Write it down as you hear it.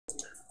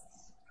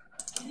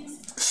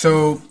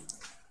So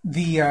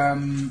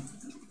the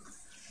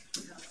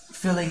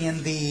filling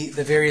in the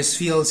various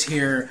fields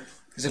here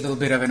is a little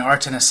bit of an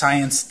art and a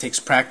science. It takes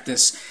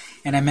practice.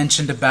 And I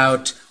mentioned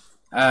about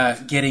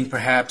getting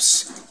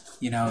perhaps,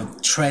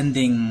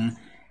 trending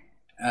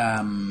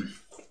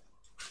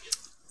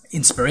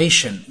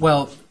inspiration.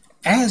 Well,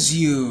 as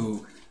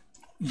you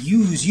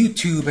use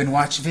YouTube and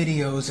watch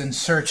videos and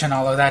search and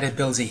all of that, it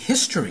builds a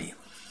history.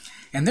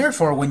 And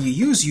therefore, when you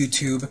use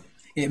YouTube,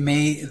 it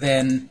may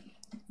then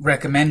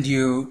recommend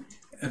you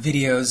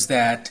videos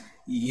that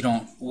you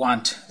don't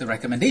want the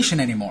recommendation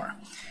anymore.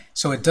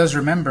 So it does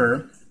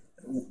remember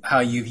how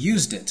you've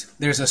used it.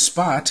 There's a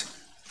spot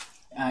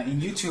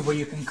in YouTube where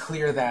you can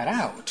clear that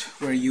out,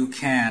 where you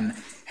can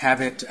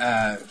have it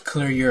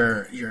clear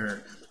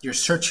your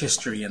search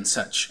history and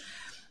such.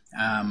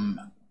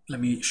 Let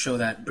me show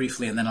that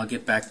briefly, and then I'll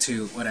get back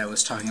to what I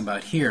was talking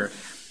about here.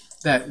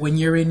 That when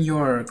you're in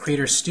your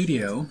Creator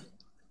Studio,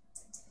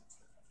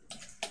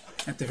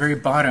 at the very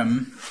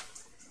bottom,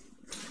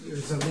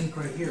 there's a link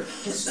right here,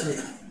 History.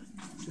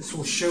 This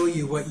will show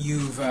you what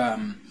you've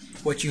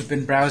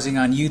been browsing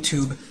on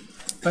YouTube,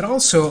 but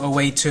also a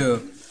way to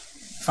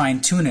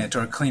fine-tune it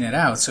or clean it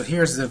out. So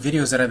here's the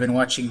videos that I've been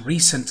watching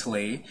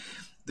recently.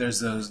 There's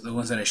the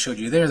ones that I showed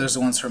you there. There's the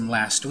ones from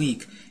last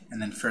week,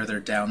 and then further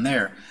down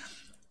there.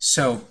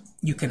 So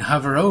you can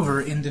hover over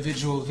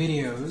individual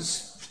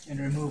videos and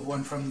remove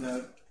one from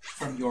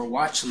your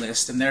watch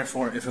list, and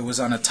therefore if it was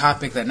on a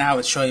topic that now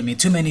it's showing me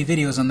too many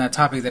videos on that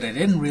topic that I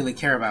didn't really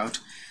care about,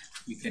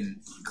 you can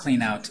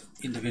clean out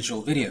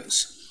individual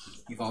videos.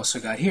 You've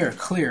also got here,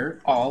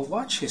 clear all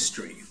watch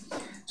history.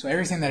 So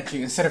everything that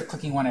you, instead of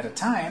clicking one at a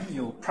time,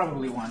 you'll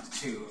probably want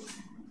to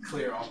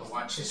clear all the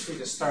watch history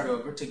to start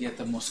over to get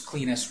the most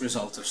cleanest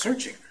result of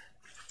searching.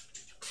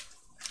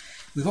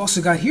 We've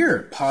also got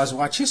here, pause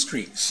watch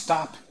history.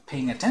 Stop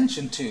paying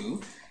attention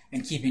to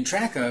and keeping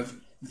track of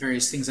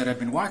various things that I've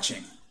been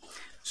watching,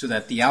 so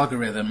that the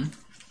algorithm,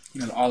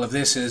 all of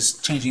this is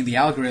changing the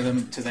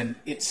algorithm to then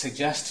it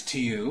suggest to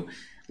you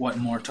what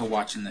more to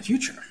watch in the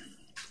future.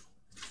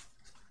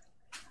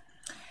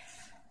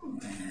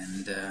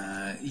 And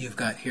you've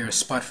got here a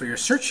spot for your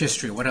search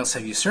history. What else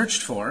have you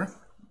searched for?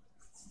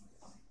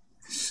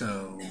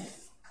 So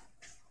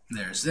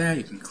there's that.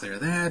 You can clear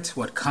that.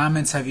 What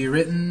comments have you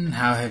written?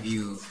 How have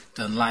you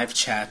done live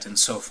chat and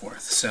so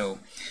forth? So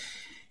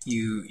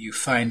you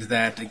find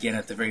that again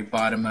at the very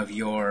bottom of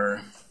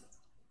your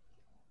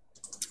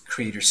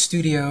Creator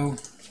Studio.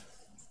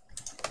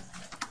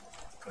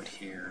 Put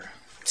here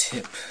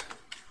tip.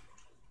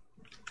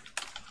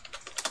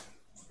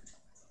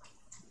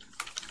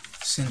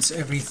 Since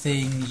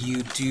everything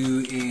you do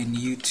in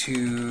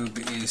YouTube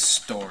is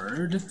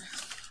stored,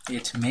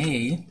 it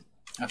may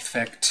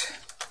affect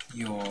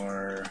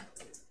your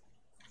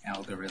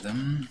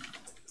algorithm.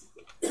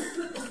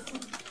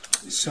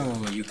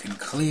 So you can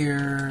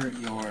clear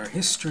your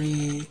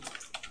history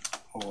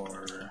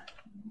or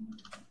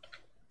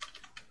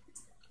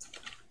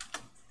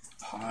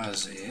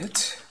pause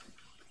it.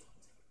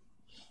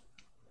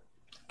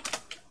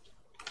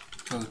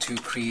 Go to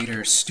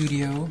Creator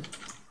Studio.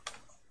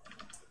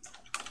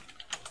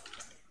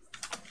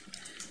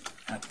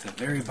 At the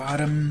very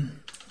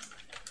bottom,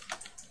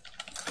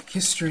 click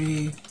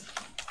History,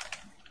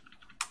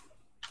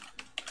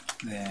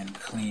 then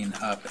clean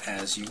up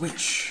as you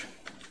wish.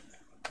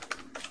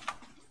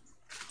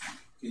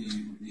 Do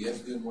you have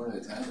to do them one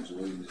at a time, or is there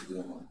a way you just do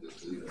them all, just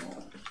delete them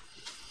all?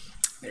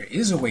 There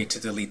is a way to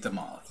delete them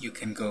all. You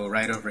can go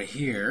right over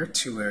here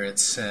to where it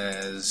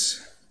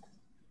says,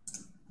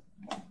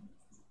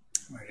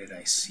 where did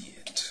I see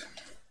it?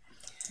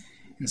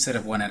 Instead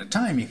of one at a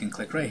time, you can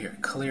click right here,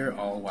 clear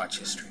all watch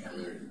history.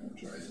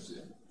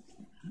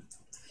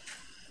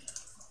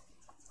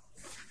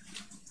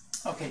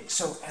 Okay,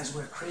 so as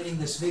we're creating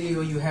this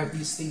video, you have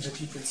these things that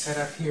you can set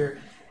up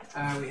here.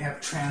 We have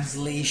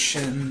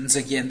translations.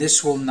 Again,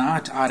 this will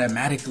not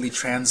automatically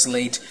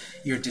translate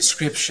your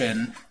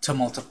description to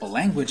multiple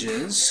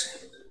languages.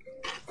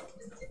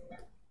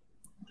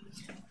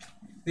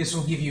 This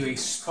will give you a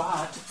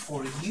spot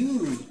for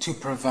you to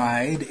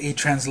provide a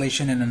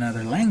translation in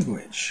another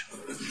language.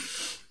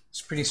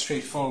 It's pretty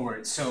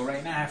straightforward. So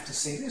right now I have to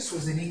say this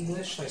was in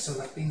English, so I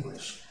select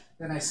English.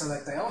 Then I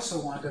select I also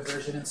want a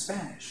version in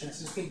Spanish. And it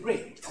says, okay,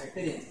 great, type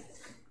it in.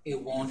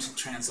 It won't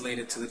translate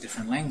it to the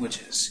different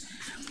languages.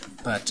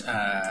 But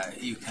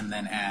you can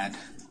then add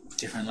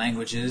different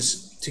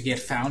languages to get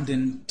found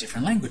in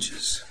different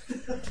languages.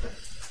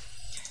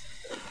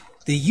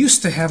 They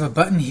used to have a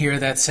button here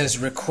that says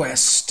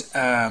request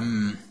a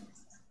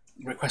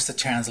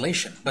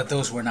translation, but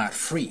those were not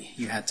free.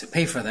 You had to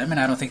pay for them, and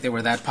I don't think they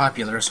were that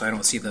popular, so I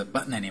don't see the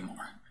button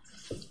anymore.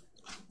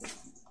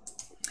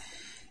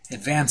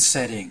 Advanced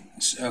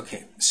settings.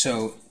 Okay,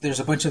 so there's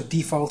a bunch of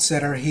defaults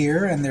that are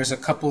here, and there's a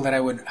couple that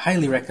I would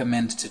highly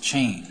recommend to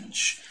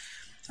change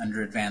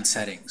under advanced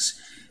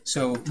settings.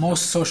 So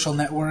most social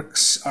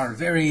networks are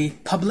very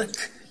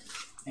public.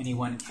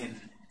 Anyone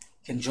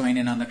can join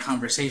in on the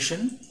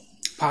conversation,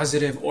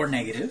 positive or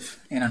negative.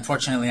 And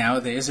unfortunately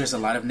nowadays there's a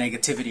lot of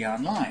negativity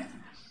online.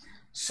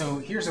 So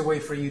here's a way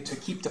for you to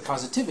keep the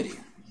positivity.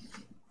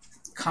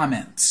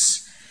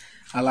 Comments.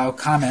 Allow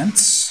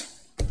comments,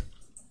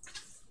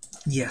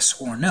 yes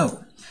or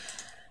no.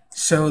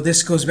 So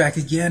this goes back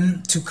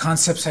again to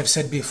concepts I've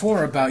said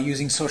before about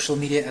using social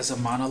media as a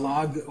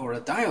monologue or a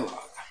dialogue.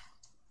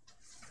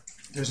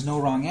 There's no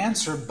wrong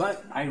answer,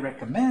 but I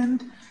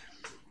recommend,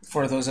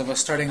 for those of us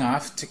starting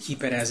off, to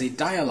keep it as a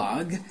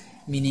dialogue,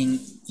 meaning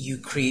you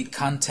create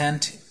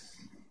content,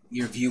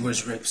 your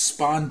viewers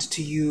respond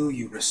to you,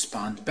 you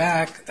respond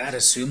back. That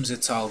assumes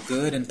it's all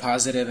good and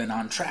positive and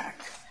on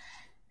track.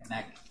 And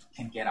that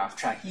can get off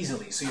track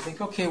easily. So you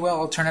think, okay, well,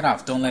 I'll turn it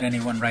off. Don't let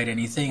anyone write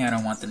anything. I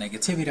don't want the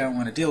negativity. I don't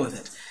want to deal with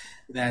it.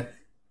 That,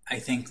 I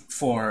think,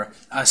 for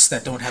us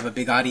that don't have a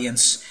big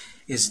audience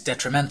is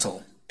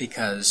detrimental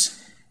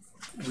because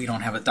we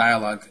don't have a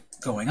dialogue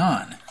going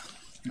on.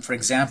 And for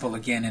example,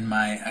 again, in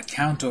my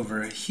account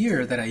over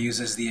here that I use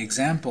as the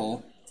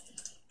example,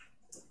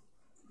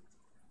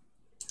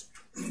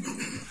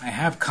 I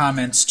have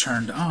comments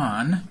turned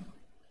on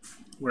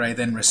where I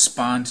then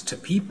respond to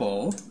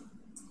people.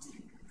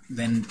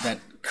 Then that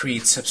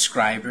creates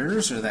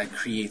subscribers or that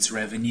creates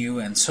revenue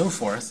and so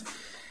forth.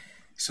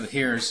 So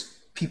here's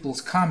people's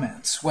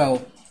comments.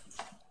 Well,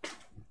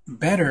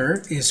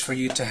 better is for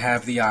you to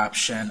have the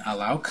option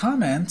allow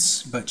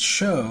comments but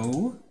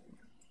show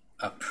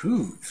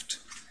approved,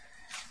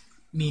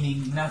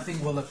 meaning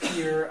nothing will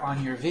appear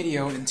on your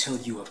video until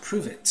you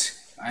approve it,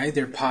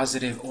 either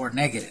positive or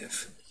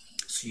negative.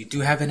 So you do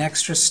have an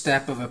extra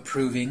step of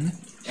approving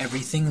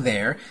everything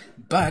there,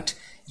 but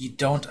you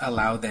don't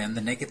allow then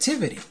the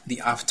negativity,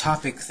 the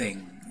off-topic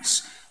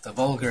things, the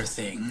vulgar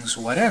things,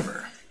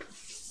 whatever.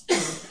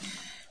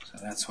 So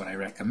that's what I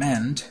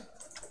recommend.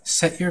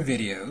 Set your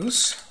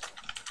videos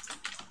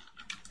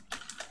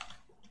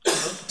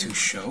to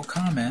show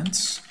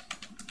comments,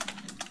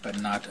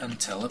 but not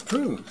until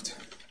approved.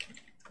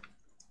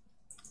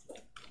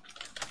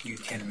 You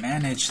can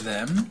manage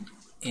them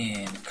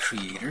in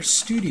Creator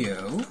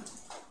Studio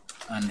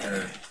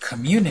under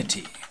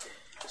Community.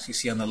 So you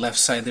see on the left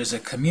side there's a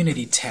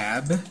Community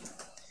tab.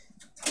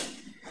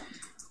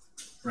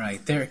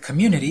 Right there,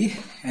 Community,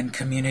 and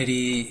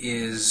Community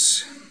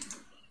is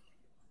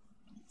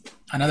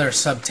another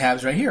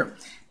sub-tabs right here.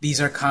 These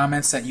are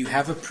comments that you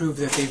have approved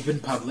that they've been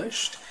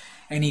published.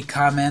 Any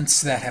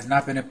comments that have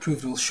not been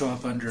approved will show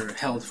up under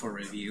Held for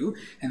Review,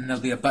 and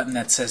there'll be a button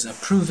that says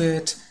Approve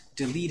it,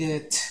 Delete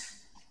it,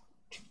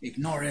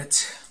 Ignore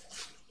it.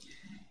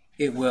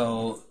 It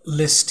will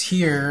list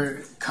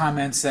here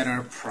comments that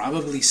are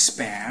probably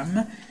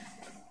spam,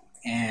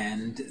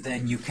 and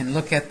then you can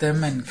look at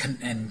them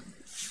and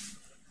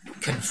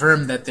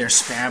confirm that they're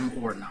spam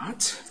or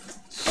not.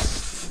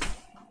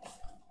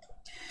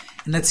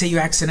 And let's say you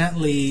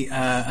accidentally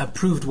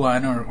approved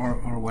one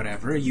or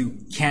whatever. You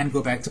can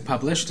go back to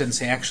published and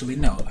say, actually,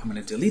 no, I'm going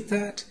to delete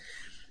that,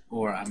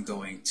 or I'm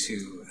going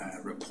to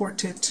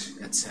report it,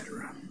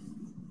 etc.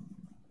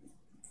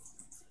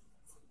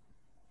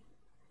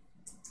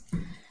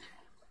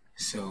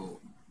 So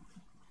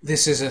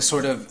this is a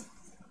sort of,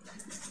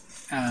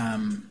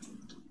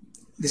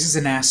 this is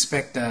an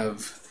aspect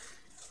of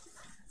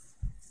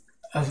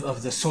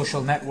the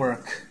social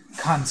network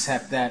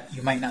concept that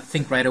you might not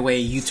think right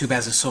away YouTube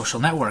as a social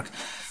network,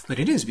 but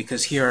it is,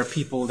 because here are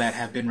people that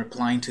have been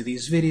replying to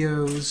these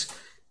videos.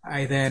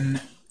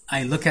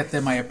 I look at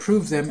them, I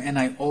approve them, and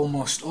I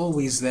almost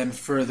always then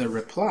further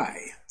reply,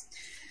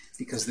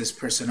 because this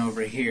person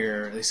over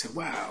here, they said,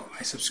 wow,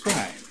 I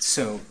subscribed.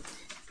 So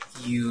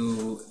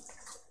you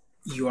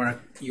are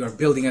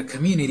building a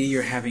community,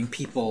 you're having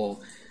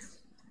people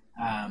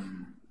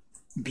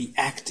be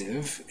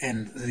active,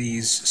 and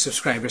these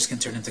subscribers can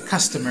turn into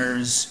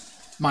customers,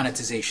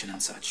 monetization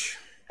and such.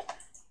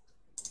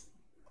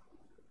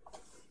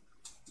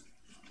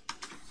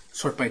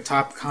 Sort by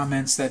top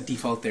comments, that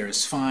default there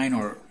is fine,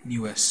 or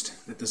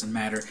newest, that doesn't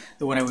matter.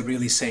 The one I would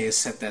really say is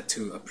set that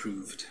to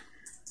approved.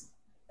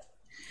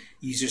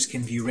 Users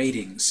can view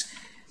ratings.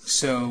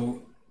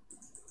 So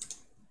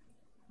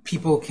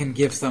people can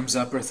give thumbs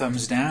up or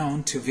thumbs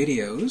down to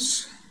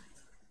videos.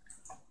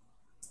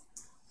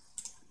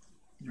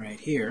 Right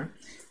here.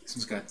 This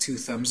one's got 2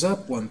 thumbs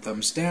up, 1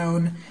 thumbs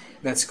down.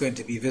 That's going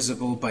to be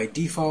visible by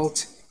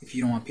default. If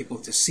you don't want people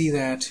to see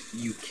that,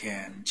 you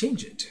can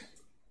change it.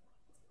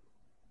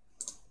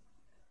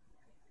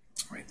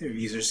 Right there,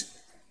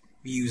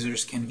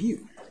 users can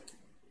view.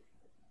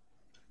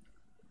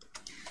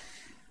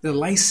 The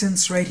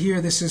license right here,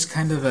 this is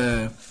kind of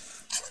a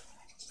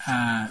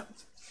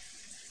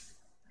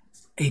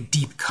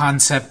deep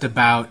concept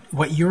about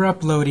what you're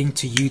uploading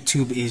to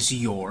YouTube is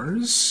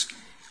yours.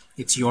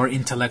 It's your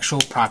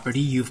intellectual property.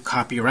 You've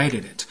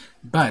copyrighted it.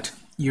 But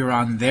you're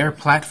on their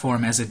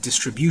platform as a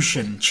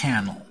distribution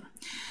channel.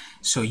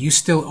 So you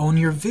still own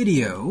your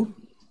video,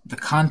 the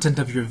content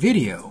of your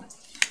video.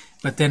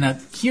 But then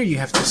here you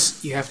have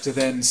to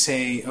then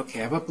say,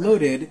 okay, I've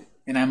uploaded,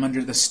 and I'm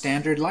under the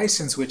standard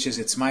license, which is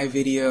it's my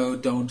video,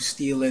 don't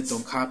steal it,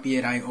 don't copy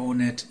it, I own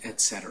it,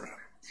 etc.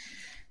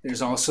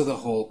 There's also the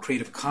whole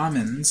Creative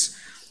Commons,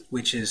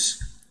 which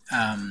is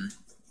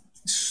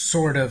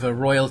sort of a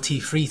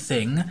royalty-free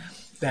thing,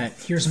 that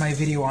here's my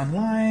video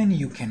online,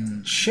 you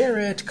can share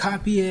it,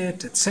 copy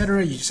it,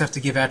 etc. You just have to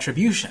give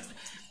attribution.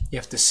 You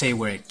have to say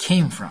where it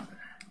came from.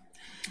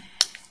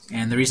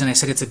 And the reason I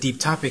said it's a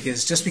deep topic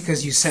is just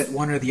because you set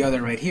one or the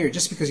other right here,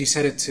 just because you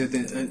set it to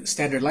the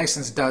standard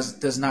license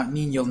does not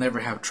mean you'll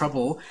never have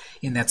trouble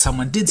in that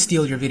someone did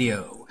steal your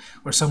video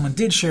or someone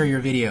did share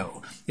your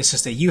video. It's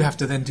just that you have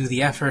to then do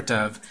the effort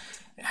of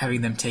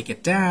having them take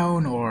it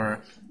down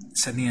or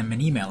sending them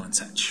an email and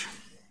such.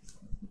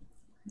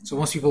 So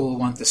most people will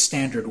want the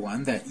standard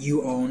one, that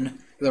you own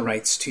the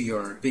rights to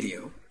your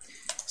video.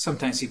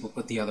 Sometimes people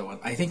put the other one.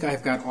 I think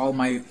I've got all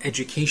my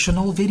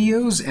educational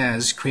videos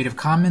as Creative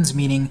Commons,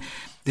 meaning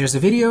there's a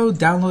video,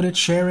 download it,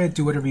 share it,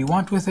 do whatever you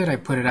want with it. I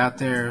put it out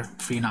there,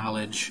 free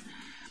knowledge.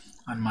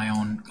 On my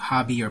own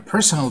hobby or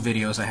personal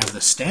videos, I have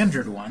the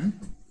standard one.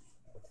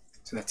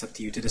 So that's up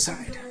to you to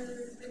decide.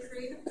 The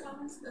Creative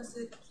Commons, does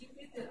it give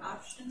you the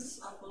options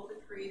of all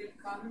the Creative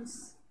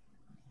Commons,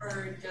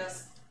 or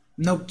just?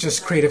 Nope,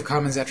 just Creative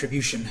Commons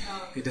attribution.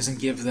 It doesn't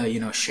give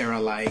the, share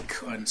alike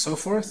and so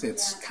forth.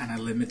 It's kind of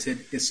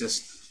limited. It's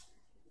just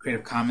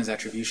Creative Commons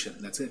attribution.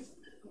 That's it.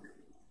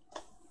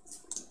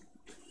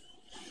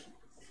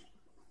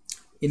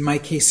 In my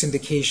case,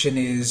 syndication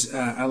is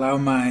allow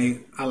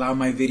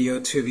my video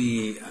to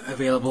be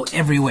available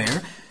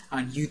everywhere,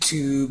 on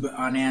YouTube,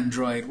 on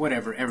Android,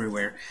 whatever,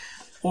 everywhere.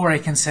 Or I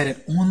can set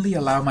it only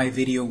allow my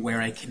video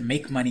where I can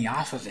make money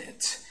off of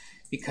it.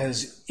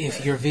 Because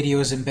if your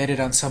video is embedded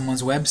on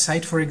someone's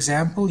website, for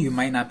example, you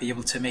might not be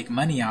able to make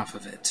money off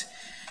of it.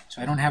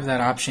 So I don't have that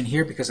option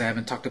here because I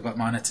haven't talked about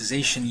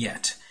monetization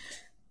yet.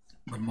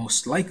 But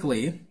most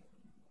likely,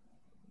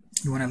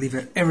 you want to leave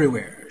it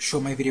everywhere. Show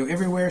my video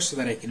everywhere so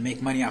that I can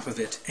make money off of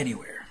it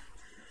anywhere.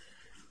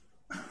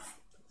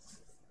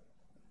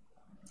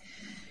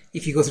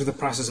 If you go through the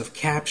process of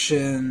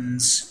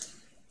captions,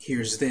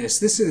 here's this.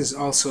 This is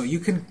also, you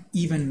can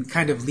even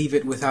kind of leave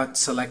it without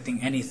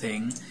selecting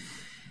anything.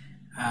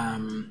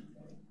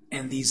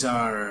 And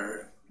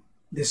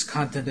this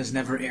content is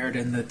never aired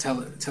in the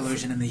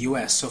television in the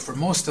US. So for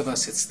most of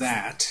us, it's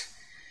that.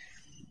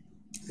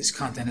 This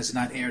content is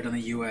not aired on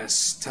the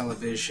US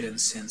television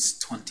since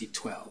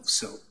 2012.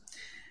 So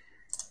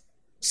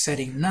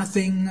setting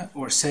nothing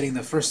or setting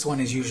the first one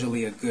is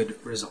usually a good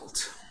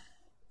result.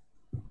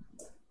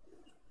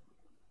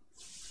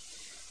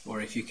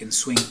 Or if you can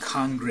swing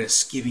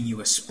Congress giving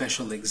you a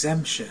special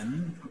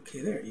exemption,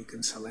 okay, there, you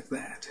can select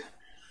that.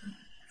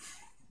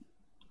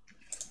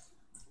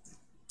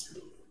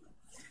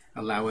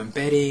 Allow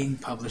embedding,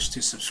 publish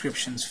to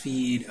subscriptions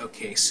feed.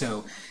 Okay,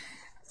 so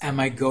am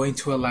I going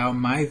to allow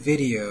my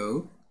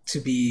video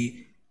to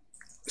be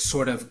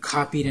sort of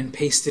copied and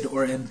pasted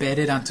or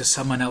embedded onto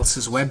someone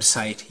else's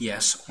website,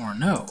 yes or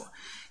no?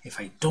 If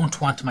I don't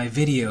want my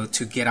video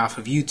to get off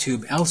of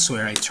YouTube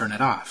elsewhere, I turn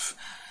it off.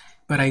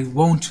 But I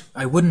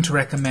wouldn't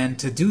recommend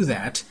to do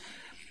that,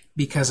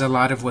 because a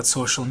lot of what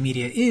social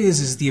media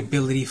is the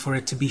ability for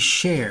it to be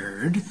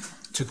shared,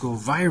 to go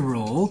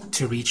viral,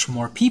 to reach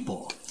more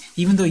people.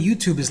 Even though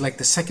YouTube is like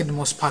the second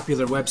most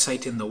popular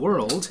website in the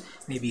world,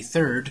 maybe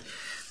third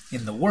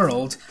in the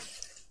world,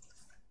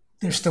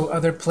 there's still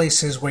other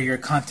places where your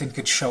content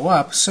could show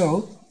up,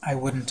 so I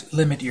wouldn't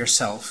limit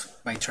yourself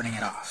by turning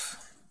it off.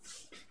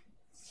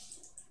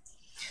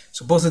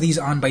 So both of these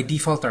on by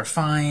default are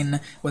fine.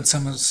 When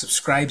someone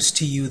subscribes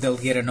to you, they'll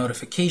get a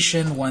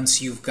notification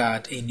once you've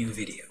got a new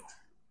video.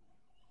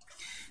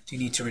 Do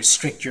you need to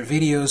restrict your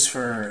videos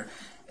for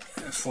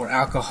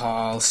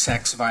alcohol,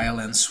 sex,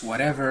 violence,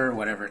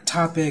 whatever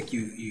topic,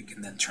 you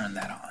can then turn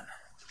that on.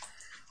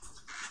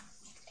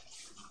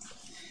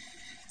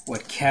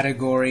 What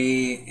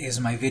category is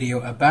my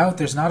video about?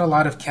 There's not a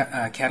lot of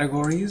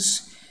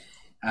categories,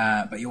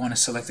 but you want to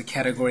select the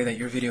category that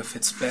your video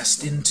fits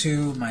best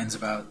into. Mine's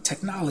about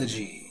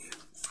technology.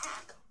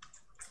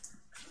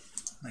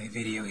 My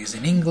video is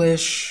in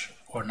English,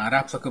 or not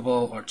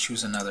applicable, or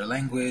choose another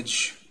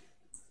language.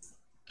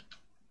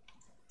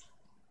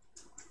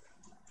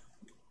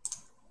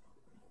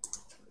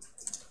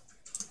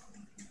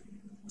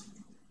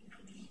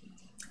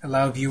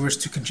 Allow viewers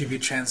to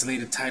contribute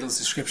translated titles,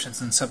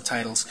 descriptions, and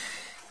subtitles.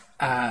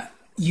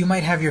 You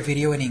might have your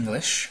video in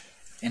English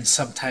and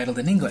subtitled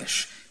in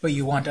English, but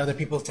you want other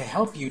people to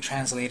help you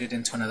translate it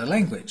into another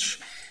language.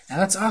 Now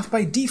that's off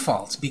by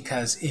default,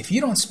 because if you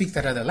don't speak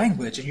that other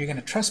language and you're going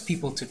to trust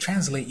people to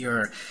translate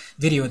your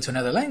video into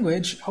another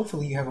language,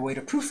 hopefully you have a way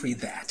to proofread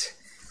that.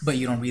 But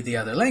you don't read the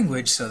other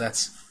language, so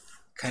that's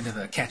kind of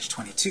a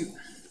catch-22.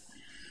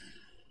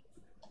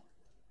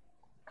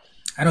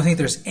 I don't think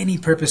there's any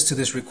purpose to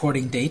this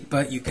recording date,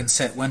 but you can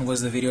set when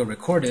was the video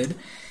recorded.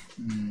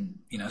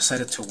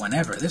 Set it to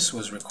whenever. This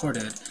was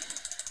recorded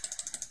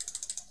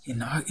in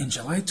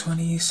July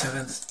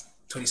 27th,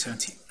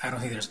 2017. I don't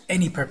think there's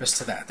any purpose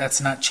to that.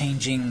 That's not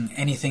changing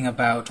anything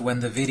about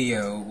when the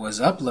video was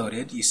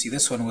uploaded. You see,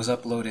 this one was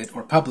uploaded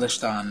or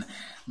published on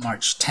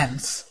March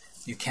 10th.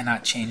 You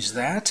cannot change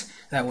that.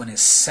 That one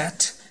is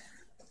set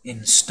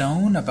in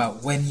stone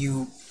about when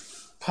you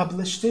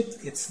published it.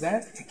 It's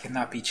that. It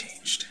cannot be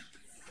changed.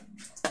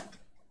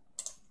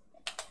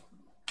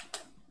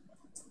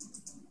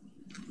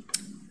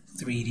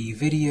 3D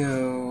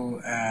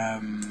video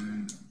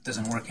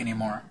doesn't work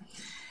anymore.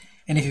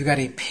 And if you've got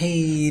a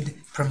paid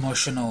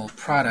promotional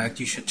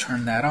product, you should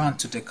turn that on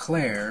to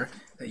declare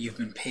that you've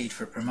been paid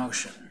for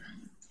promotion.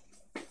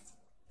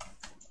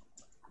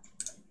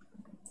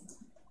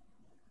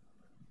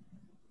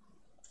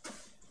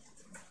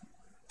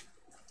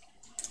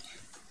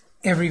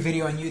 Every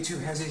video on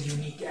YouTube has a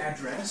unique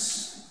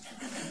address.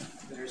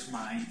 There's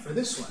mine for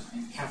this one,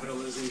 and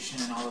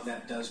capitalization and all of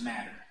that does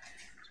matter.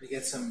 So we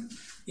get some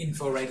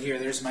info right here.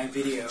 There's my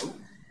video.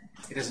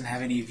 It doesn't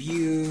have any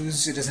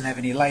views, it doesn't have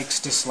any likes,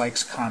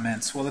 dislikes,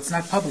 comments. Well, it's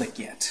not public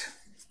yet.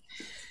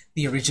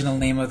 The original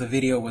name of the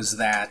video was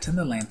that, and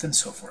the length, and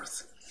so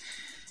forth.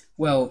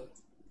 Well,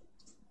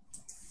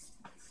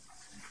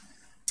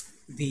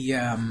 the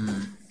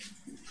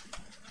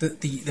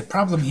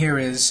problem here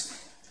is,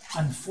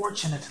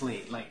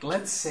 unfortunately, like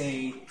let's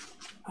say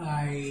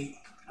I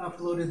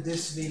uploaded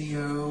this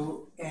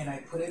video and I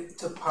put it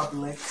to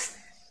public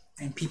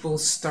and people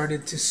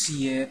started to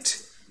see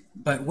it,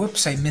 but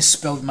whoops, I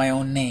misspelled my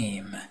own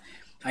name.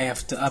 I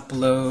have to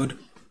upload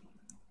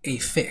a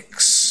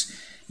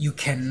fix. You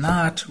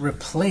cannot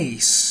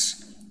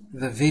replace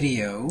the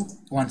video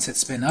once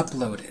it's been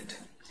uploaded.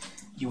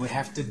 You would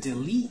have to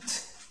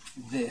delete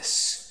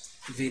this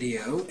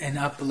video and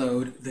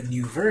upload the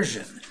new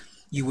version.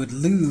 You would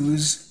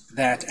lose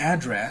that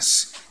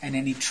address and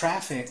any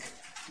traffic,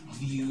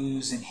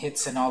 views and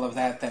hits and all of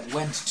that that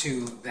went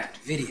to that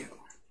video.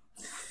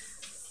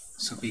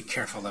 So be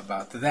careful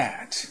about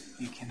that.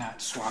 You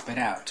cannot swap it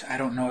out. I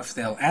don't know if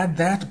they'll add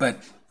that,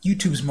 but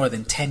YouTube's more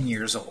than 10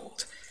 years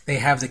old. They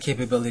have the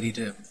capability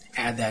to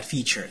add that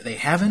feature. They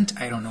haven't.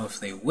 I don't know if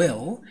they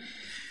will.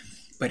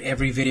 But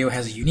every video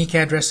has a unique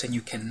address and you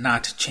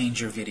cannot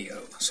change your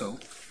video. So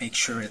make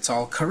sure it's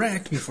all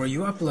correct before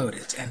you upload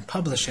it and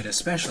publish it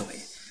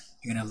especially.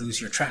 You're going to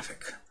lose your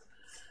traffic.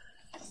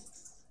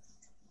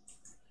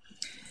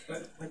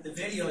 But the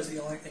video is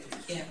the only thing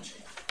you can't change.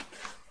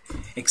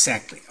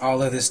 Exactly.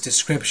 All of this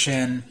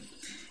description,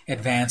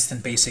 advanced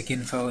and basic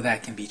info,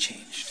 that can be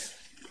changed.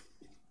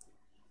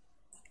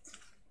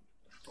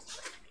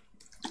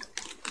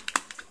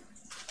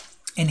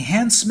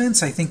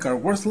 Enhancements, I think, are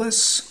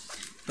worthless.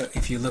 But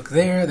if you look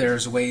there,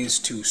 there's ways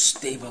to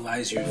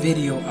stabilize your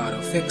video,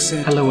 auto-fix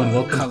it, hello and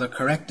welcome. Color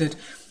correct it.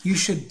 You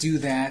should do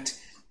that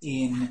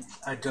in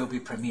Adobe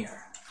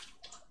Premiere.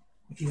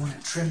 If you want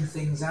to trim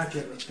things out,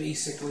 you have a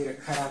basic way to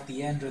cut out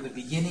the end or the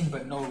beginning,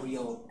 but no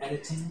real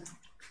editing.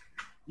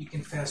 You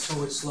can fast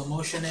forward, slow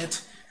motion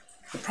it.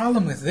 The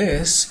problem with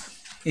this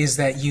is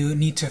that you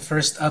need to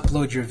first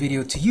upload your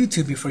video to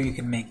YouTube before you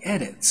can make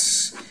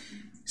edits.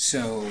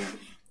 So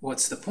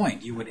what's the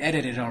point? You would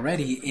edit it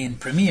already in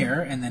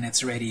Premiere and then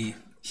it's ready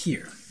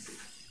here.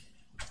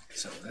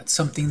 So that's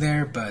something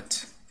there,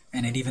 but,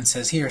 and it even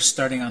says here,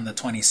 starting on the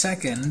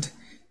 22nd,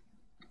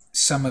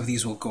 some of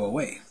these will go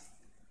away.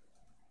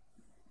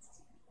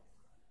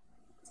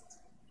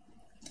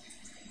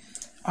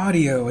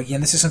 Audio,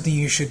 again, this is something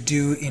you should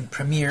do in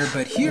Premiere,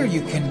 but here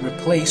you can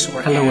replace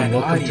or hello add and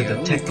welcome audio. To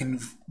the tech. You can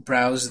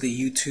browse the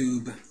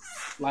YouTube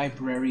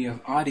library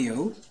of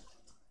audio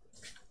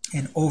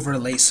and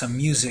overlay some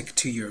music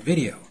to your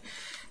video.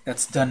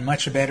 That's done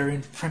much better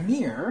in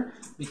Premiere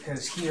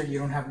because here you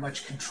don't have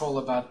much control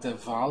about the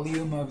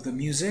volume of the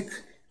music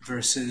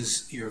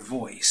versus your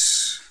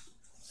voice.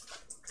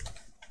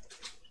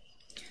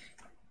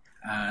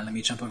 Let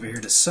me jump over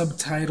here to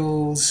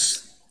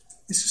subtitles.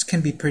 This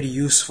can be pretty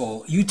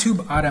useful.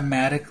 YouTube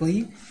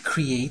automatically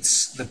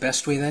creates, the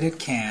best way that it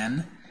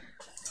can,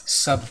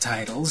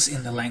 subtitles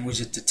in the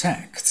language it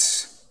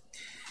detects.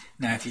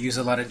 Now, if you use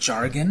a lot of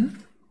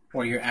jargon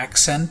or your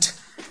accent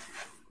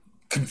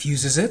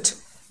confuses it,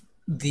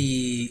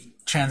 the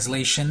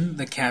translation,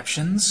 the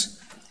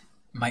captions,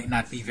 might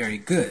not be very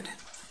good.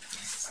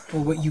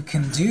 Well, what you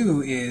can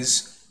do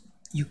is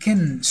you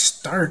can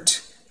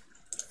start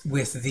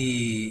with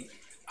the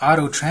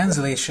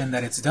auto-translation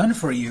that it's done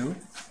for you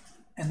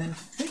and then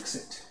fix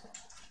it.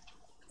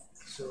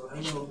 So,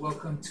 hello,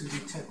 welcome to the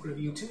Tech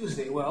Review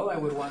Tuesday. Well, I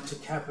would want to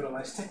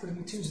capitalize Tech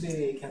Review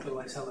Tuesday,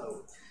 capitalize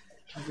hello.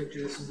 I'm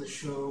Victor, this is the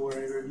show where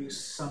I review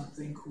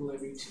something cool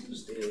every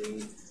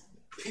Tuesday,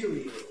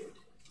 period.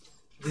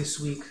 This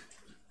week,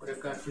 what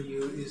I've got for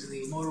you is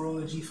the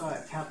Motorola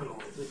G5,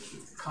 capital, the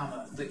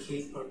comma, the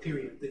case, or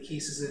period. The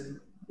case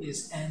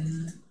is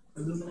N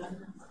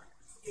aluminum,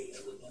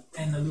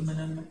 N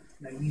aluminum,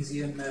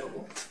 magnesium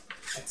metal,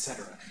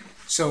 etc.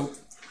 So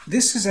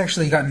this has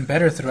actually gotten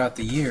better throughout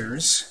the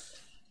years.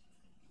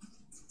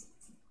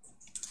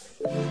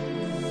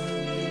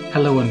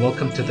 Hello and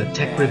welcome to the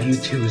Tech Review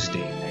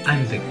Tuesday.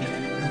 I'm Victor.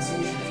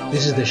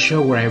 This is the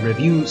show where I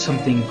review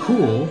something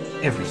cool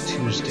every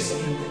Tuesday.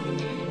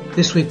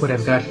 This week what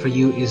I've got for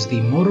you is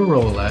the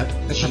Motorola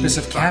G5. The purpose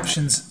of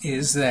captions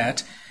is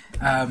that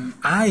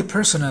I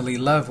personally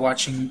love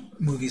watching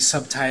movies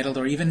subtitled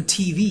or even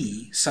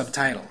TV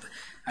subtitled.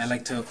 I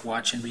like to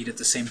watch and read at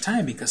the same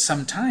time because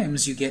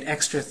sometimes you get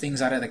extra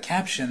things out of the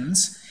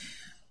captions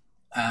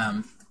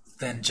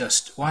than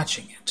just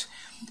watching it.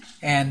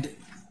 And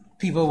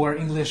people where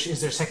English is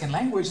their second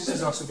language, this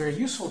is also very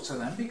useful to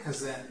them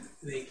because then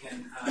they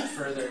can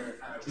further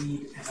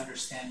read and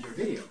understand your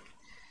video.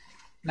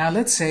 Now,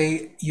 let's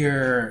say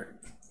you're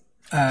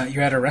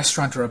at a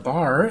restaurant or a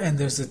bar and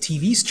there's the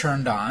TVs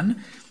turned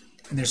on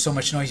and there's so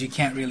much noise you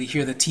can't really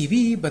hear the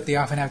TV, but they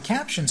often have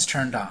captions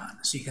turned on,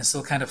 so you can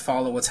still kind of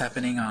follow what's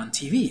happening on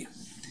TV.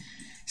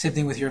 Same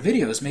thing with your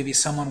videos. Maybe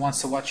someone wants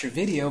to watch your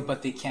video,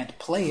 but they can't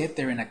play it.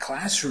 They're in a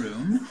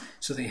classroom,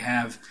 so they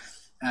have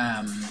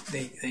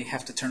they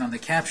have to turn on the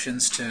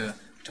captions to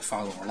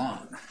follow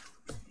along.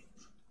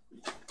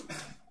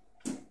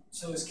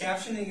 So is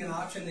captioning an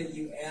option that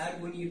you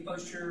add when you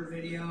post your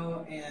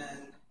video,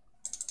 and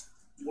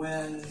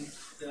when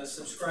the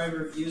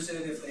subscriber views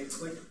it, if they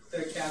click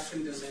the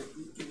caption, does it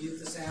mute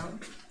the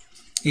sound?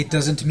 It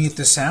doesn't mute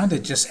the sound,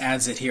 it just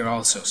adds it here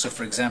also. So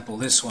for example,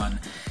 this one,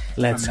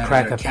 Let's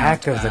crack a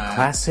pack of the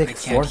classic I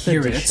can't 4th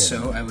hear edition. it,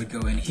 so I would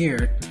go in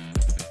here,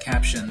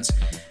 captions,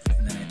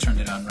 and then I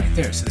turned it on right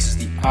there. So this is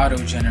the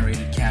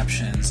auto-generated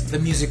captions. The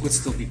music would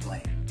still be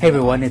playing. Hey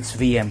everyone, it's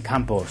VM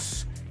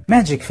Campos,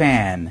 Magic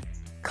Fan,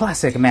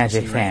 classic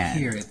Magic See, Fan. right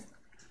here,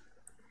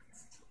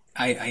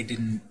 I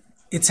didn't.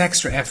 It's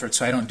extra effort,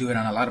 so I don't do it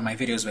on a lot of my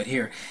videos. But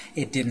here,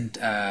 it didn't.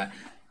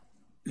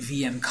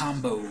 VM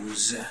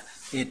combos.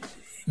 It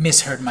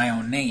misheard my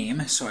own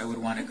name, so I would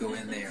want to go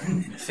in there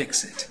and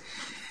fix it.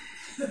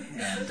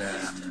 And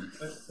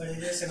But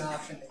it is an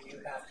option that you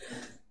have to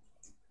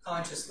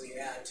consciously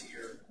add to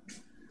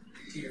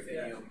your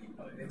video.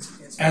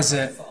 It's As not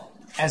a- by default.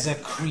 as a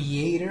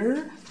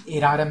creator,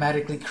 it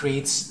automatically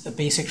creates a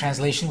basic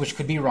translation, which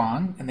could be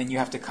wrong, and then you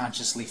have to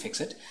consciously fix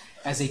it.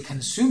 As a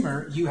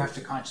consumer, you have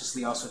to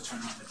consciously also turn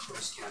on the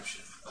closed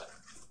caption button.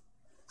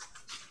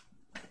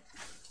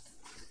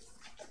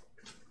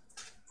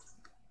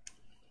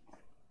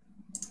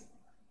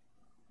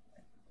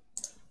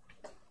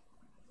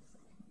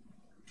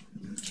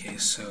 Okay,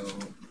 so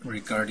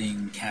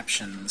regarding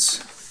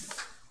captions,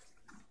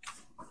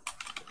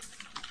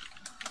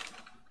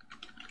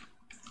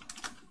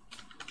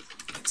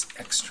 it's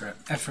extra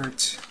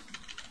effort,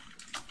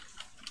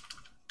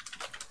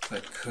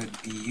 but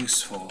could be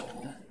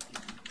useful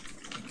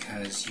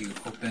because you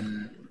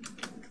open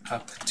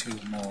up to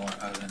more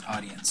of an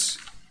audience.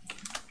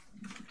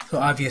 So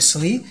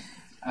obviously,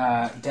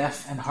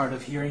 deaf and hard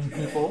of hearing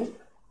people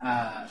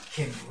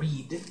can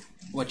read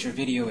what your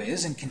video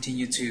is and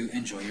continue to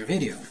enjoy your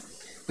video.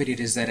 But it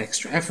is that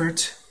extra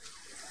effort.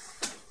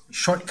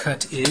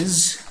 Shortcut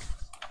is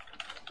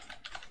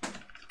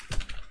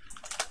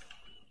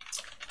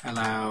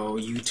allow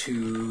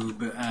YouTube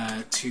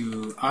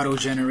to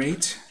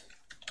auto-generate,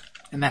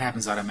 and that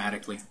happens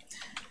automatically,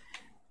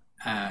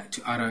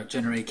 to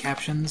auto-generate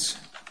captions.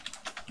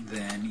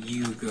 Then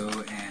you go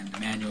and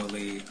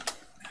manually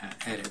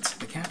edit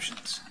the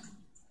captions.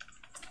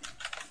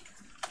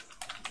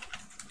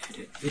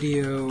 Edit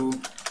video,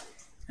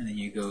 and then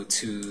you go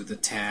to the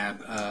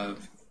tab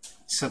of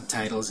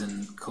subtitles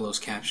and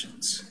closed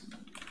captions.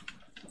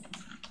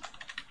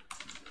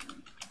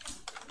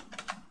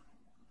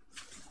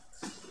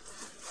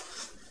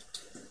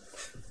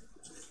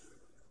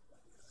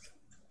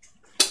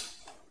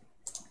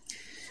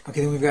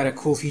 Okay, then we've got a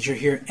cool feature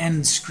here,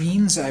 end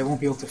screens. I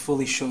won't be able to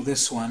fully show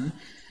this one,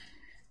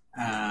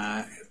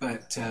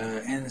 but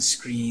end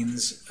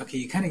screens. Okay,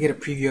 you kind of get a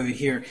preview of it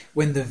here.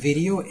 When the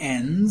video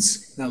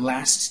ends, the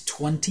last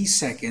 20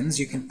 seconds,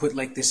 you can put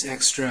like this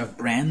extra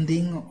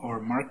branding or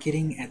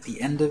marketing at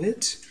the end of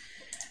it.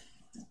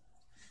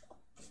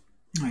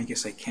 I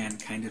guess I can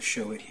kind of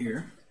show it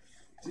here.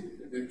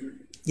 Victor,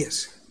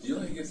 Yes. do you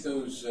only get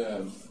those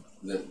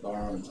that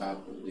bar on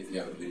top if you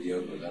have a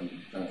video? Because I'm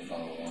trying to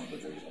follow along, but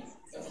I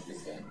don't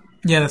get that.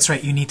 Yeah, that's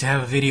right. You need to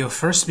have a video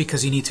first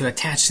because you need to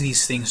attach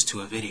these things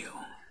to a video.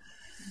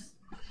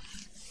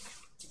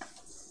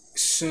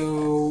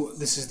 So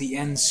this is the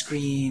end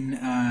screen.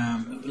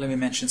 Let me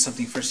mention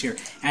something first here.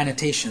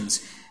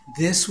 Annotations.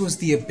 This was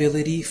the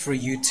ability for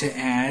you to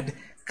add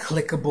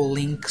clickable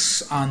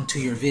links onto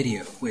your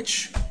video,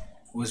 which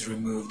was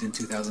removed in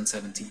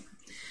 2017.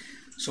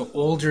 So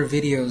older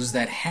videos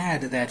that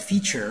had that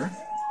feature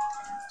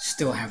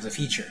still have the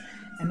feature.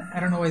 And I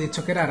don't know why they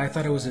took it out. I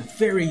thought it was a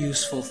very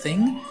useful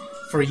thing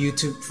for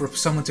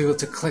someone to be able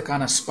to click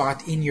on a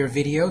spot in your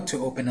video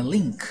to open a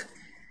link.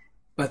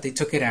 But they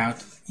took it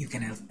out. You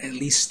can at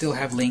least still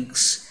have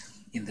links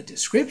in the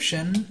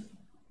description,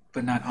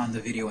 but not on the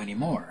video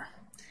anymore.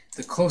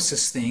 The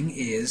closest thing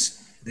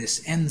is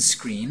this end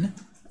screen,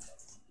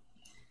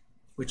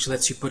 which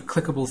lets you put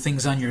clickable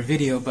things on your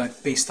video,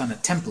 but based on a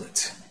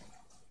template.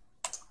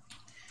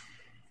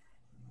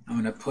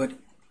 I'm going to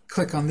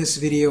click on this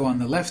video on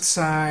the left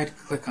side,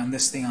 click on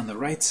this thing on the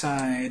right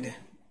side.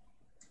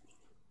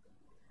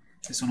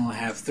 This one will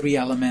have 3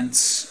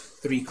 elements,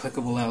 3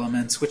 clickable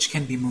elements, which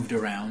can be moved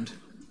around.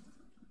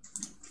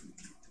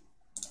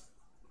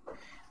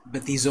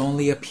 But these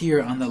only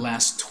appear on the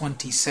last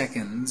 20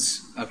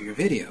 seconds of your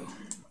video.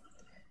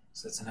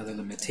 So that's another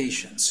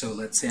limitation. So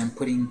let's say I'm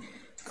putting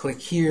click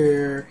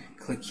here,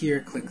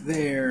 click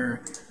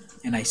there,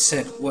 and I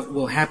set what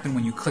will happen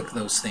when you click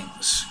those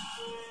things.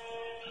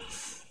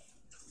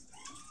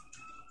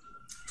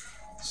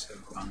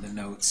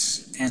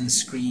 notes end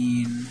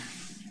screen.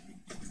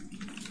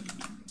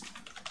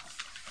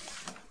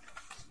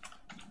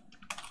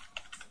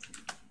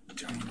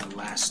 During the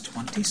last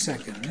 20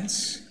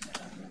 seconds,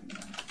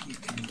 you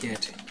can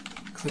get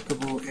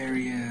clickable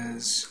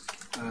areas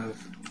of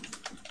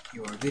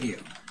your video.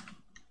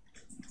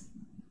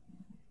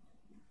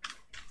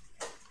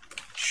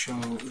 Show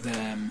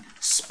them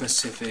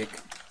specific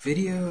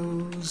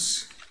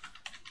videos,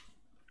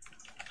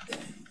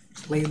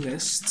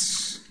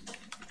 playlists,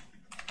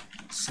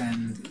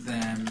 send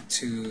them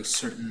to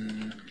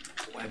certain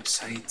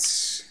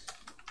websites,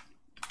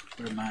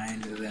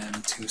 remind them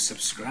to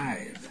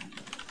subscribe.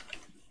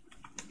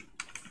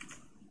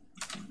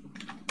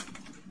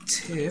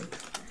 Tip,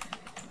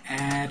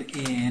 add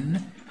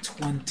in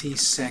 20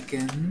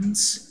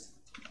 seconds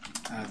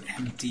of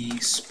empty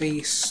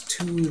space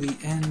to the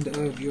end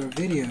of your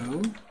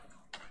video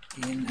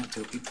in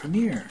Adobe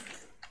Premiere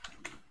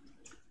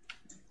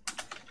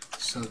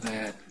so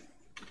that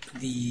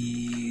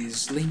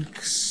these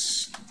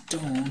links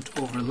don't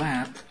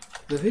overlap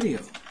the video.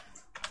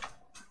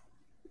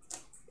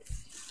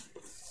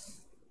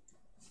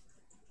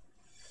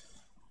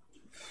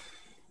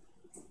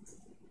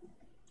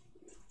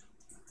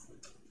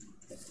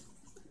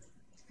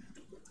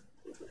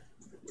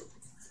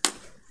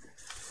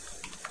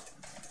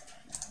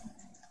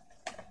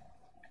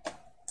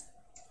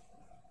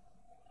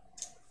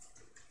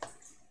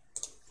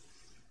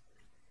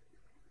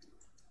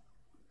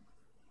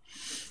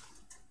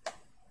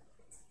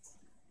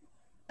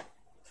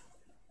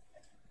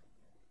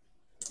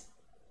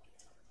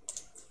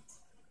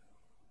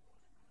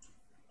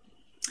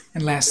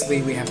 And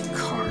lastly, we have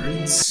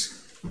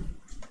cards.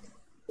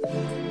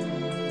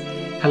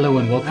 Hello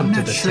and welcome I'm to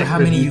not the sure Tech how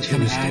many Review you can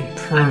Tuesday. add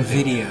per I'm Victor.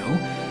 video,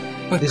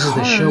 but This is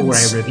the show where I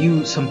cards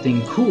review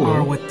something cool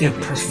are what they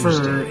every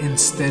prefer Tuesday.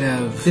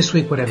 instead of This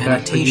week what I've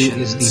got for you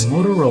is annotations. the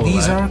Motorola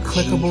These are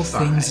clickable G5.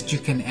 things that you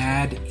can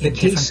add The in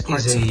case different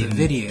parts is of a the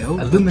video,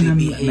 but aluminum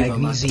they behave a lot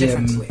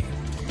magnesium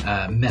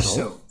differently. metal.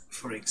 So,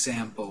 for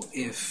example,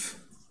 if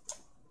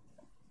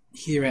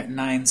here at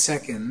 9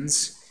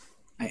 seconds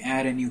I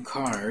add a new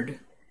card,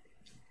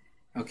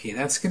 okay,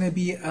 that's going to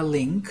be a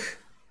link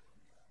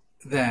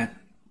that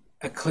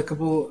a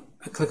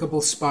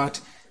clickable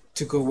spot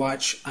to go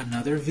watch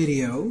another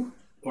video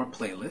or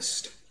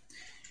playlist,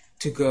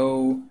 to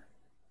go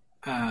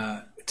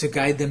to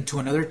guide them to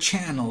another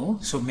channel.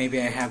 So maybe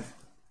I have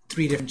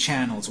 3 different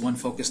channels, one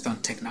focused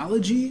on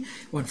technology,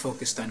 one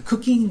focused on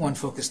cooking, one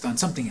focused on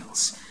something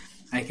else.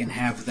 I can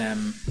have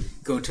them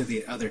go to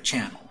the other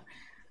channel.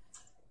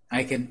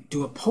 I can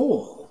do a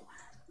poll.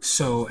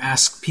 So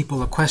ask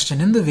people a question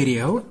in the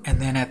video,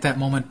 and then at that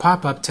moment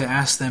pop up to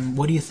ask them,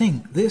 what do you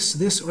think?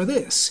 This, or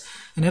this?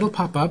 And it'll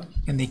pop up,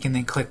 and they can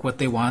then click what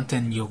they want,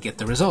 and you'll get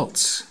the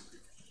results.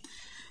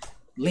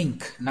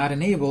 Link not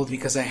enabled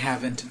because I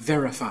haven't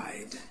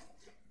verified.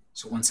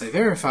 So once I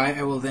verify,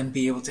 I will then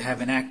be able to have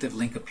an active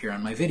link appear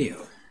on my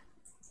video.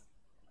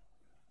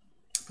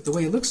 But the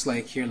way it looks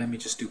like here, let me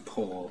just do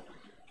poll.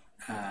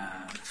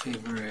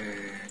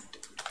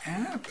 Favorite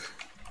app?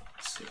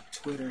 Say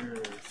Twitter,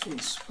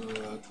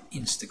 Facebook,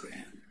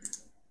 Instagram.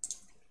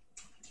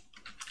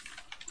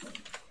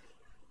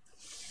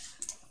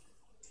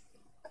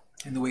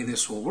 And the way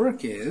this will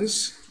work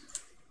is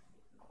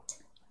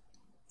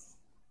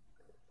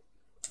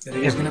that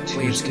it is going to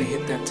play, it's going to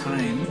hit that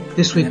time.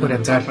 This week and what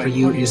then I've on got top for right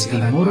you corner, is see the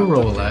how that popped up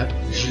Motorola there?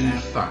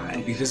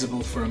 It'll be G5.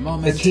 visible for a The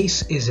moment.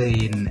 case is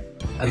an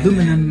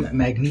aluminum Come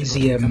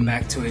magnesium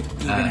back to it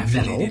even after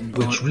metal, they didn't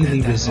which vote really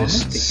at that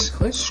resists moment. They can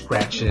click,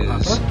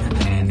 scratches pop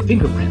up, and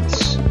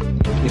fingerprints.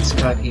 It's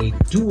got a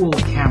dual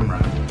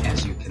camera,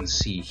 as you can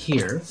see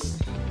here,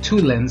 2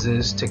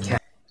 lenses to capture.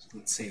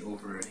 Let's say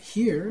over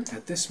here,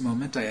 at this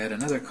moment, I add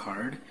another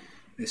card,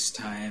 this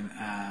time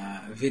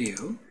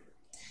video.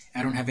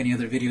 I don't have any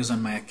other videos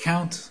on my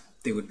account.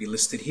 They would be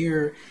listed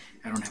here.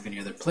 I don't have any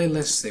other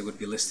playlists. They would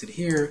be listed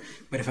here.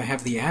 But if I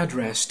have the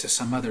address to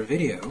some other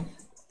video,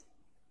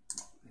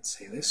 let's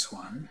say this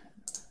one,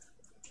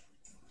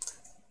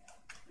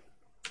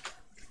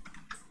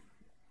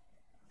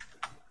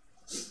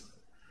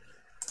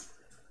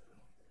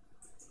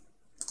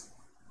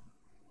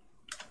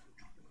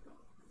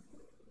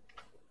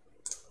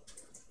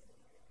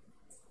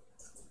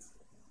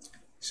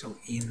 so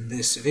in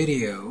this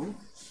video,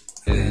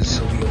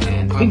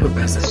 and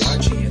fingerprints.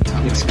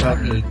 It's got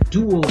a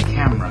dual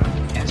camera,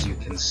 as you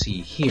can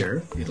see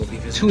here, It'll be 2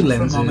 visible for a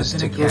moment, lenses and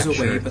to it goes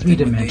capture away, but then when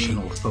they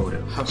 3-dimensional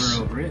photos.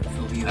 hover over it,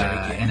 it'll be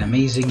there again. An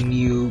amazing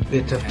new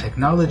bit of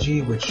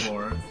technology which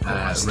Or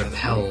across the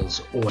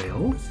repels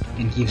oil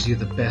and gives you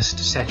the best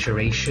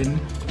saturation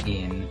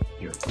in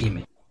your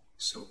image.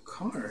 So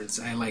cards,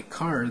 I like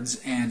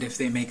cards, and if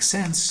they make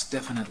sense,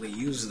 definitely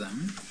use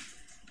them.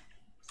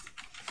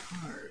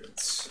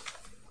 Cards.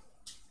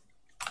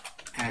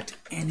 At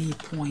any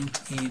point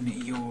in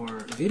your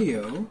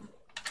video,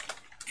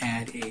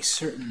 add a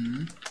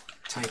certain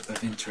type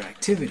of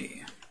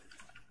interactivity.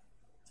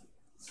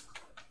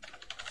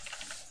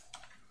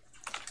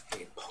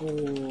 A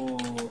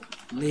poll,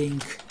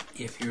 link,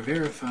 if you're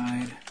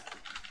verified.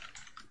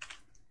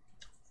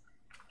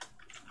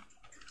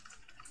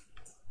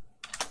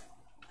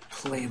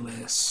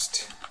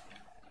 playlist,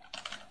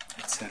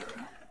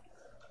 etc.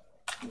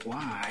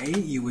 Why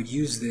you would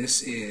use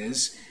this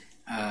is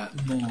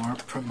more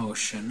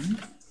promotion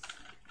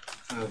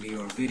of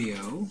your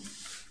video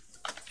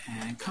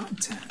and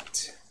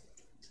content.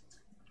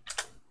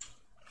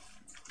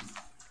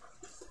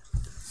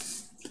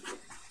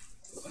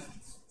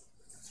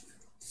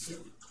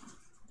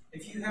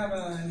 If you have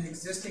an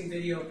existing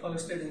video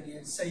posted and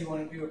you say you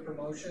want to do a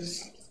promotion,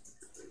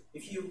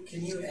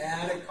 can you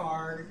add a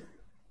card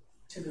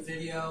to the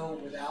video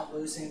without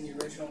losing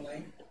the original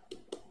link?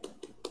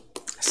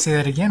 Say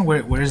that again.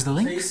 Where's the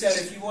link? So you said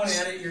if you want to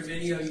edit your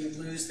video, you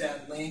lose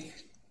that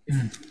link.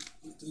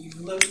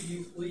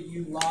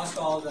 You lost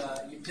all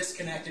you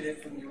disconnected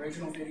it from the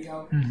original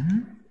video.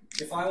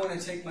 If I want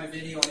to take my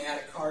video and add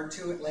a card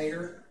to it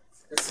later,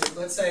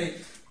 let's say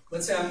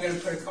I'm going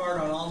to put a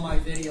card on all my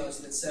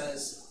videos that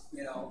says,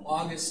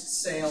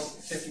 August sale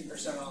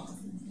 50% off.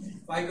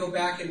 If I go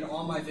back into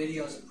all my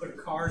videos and put a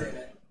card in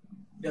it,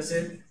 does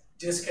it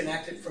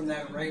disconnect it from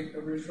that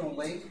original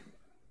link?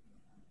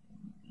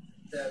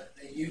 The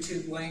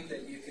YouTube link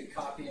that you could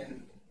copy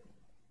and...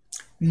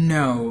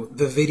 No,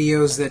 the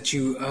videos that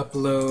you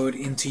upload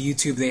into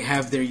YouTube, they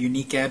have their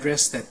unique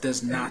address that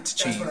does not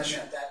change. That's what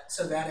I meant.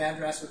 So that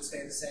address would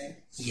stay the same?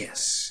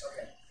 Yes.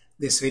 Okay.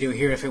 This video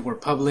here, if it were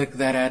public,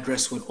 that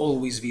address would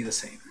always be the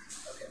same.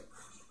 Okay.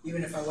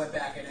 Even if I went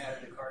back and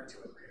added a card to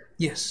it later?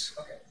 Yes.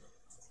 Okay.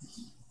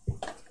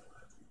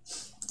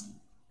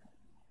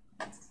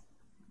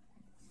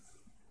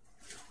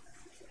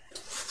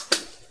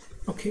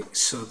 Okay,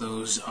 so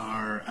those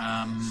are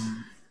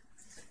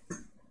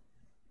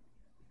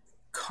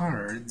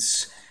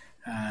cards.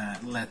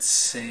 Let's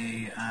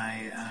say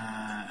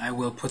I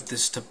will put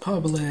this to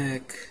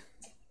public.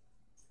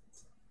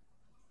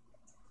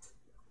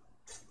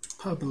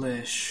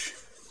 Publish.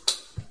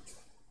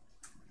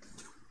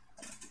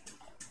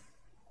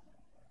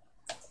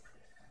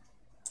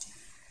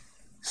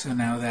 So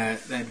now that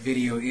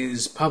video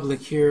is public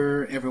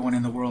here, everyone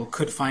in the world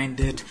could find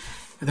it.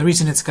 The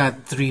reason it's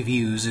got 3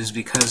 views is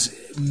because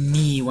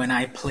when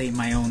I play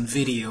my own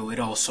video, it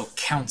also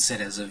counts it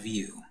as a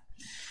view.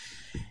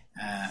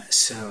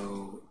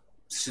 So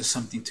it's just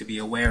something to be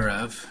aware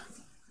of.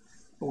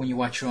 But when you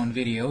watch your own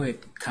video,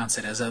 it counts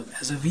it as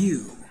a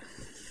view.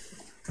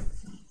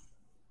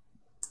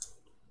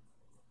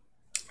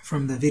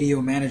 From the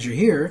video manager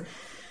here,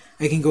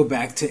 I can go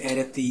back to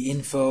edit the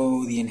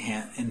info, the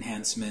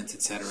enhancements,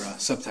 etc.,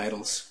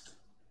 subtitles.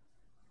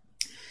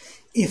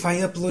 If I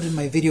uploaded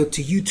my video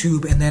to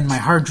YouTube and then my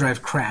hard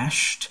drive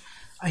crashed,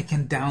 I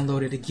can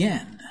download it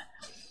again.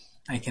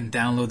 I can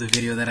download the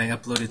video that I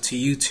uploaded to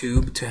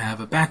YouTube to have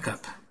a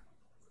backup,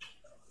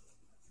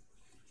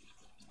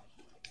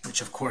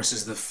 which of course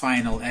is the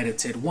final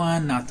edited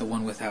one, not the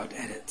one without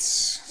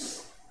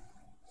edits.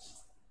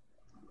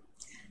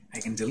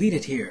 I can delete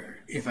it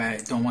here. If I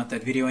don't want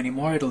that video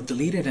anymore, it'll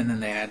delete it, and then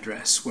the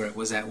address where it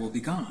was at will be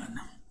gone.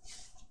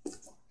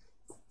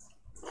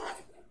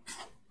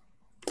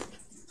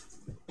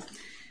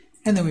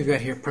 And then we've got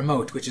here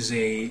promote, which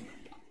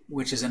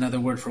is another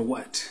word for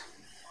what?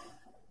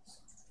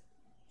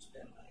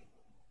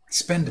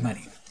 Spend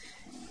money.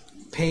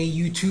 Pay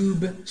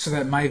YouTube so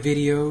that my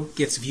video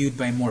gets viewed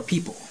by more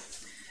people.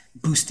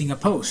 Boosting a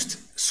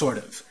post, sort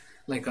of,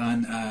 like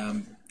on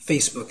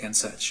Facebook and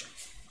such.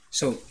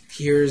 So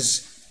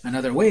here's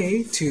another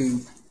way to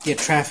get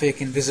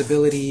traffic and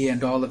visibility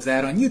and all of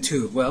that on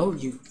YouTube. Well,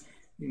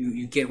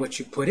 you get what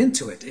you put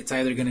into it. It's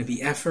either going to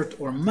be effort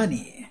or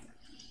money.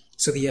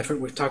 So the effort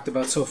we've talked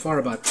about so far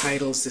about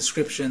titles,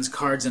 descriptions,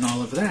 cards, and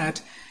all of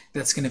that,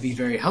 that's going to be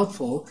very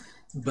helpful.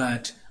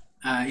 But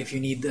if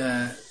you need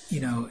a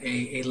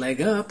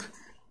leg up,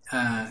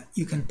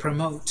 you can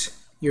promote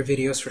your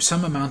videos for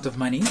some amount of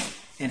money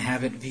and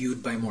have it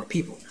viewed by more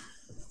people,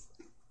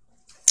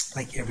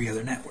 like every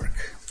other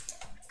network.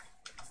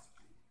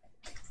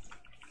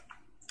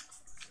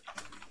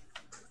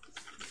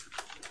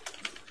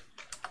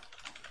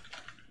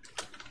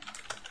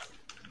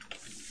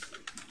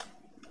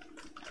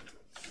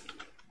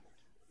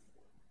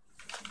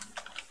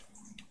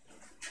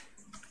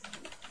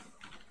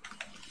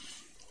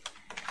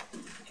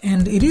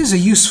 And it is a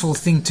useful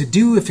thing to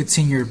do if it's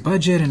in your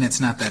budget and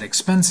it's not that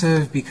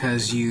expensive,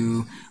 because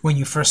when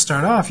you first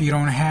start off, you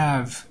don't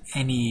have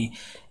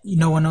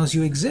no one knows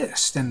you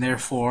exist, and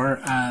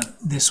therefore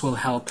this will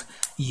help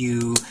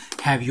you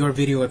have your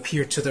video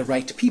appear to the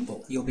right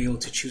people. You'll be able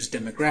to choose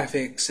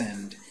demographics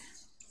and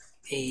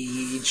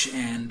age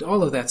and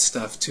all of that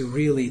stuff to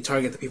really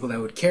target the people that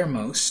would care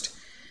most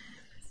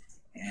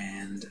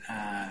and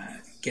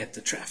get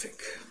the traffic.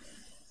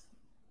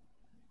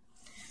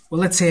 Well,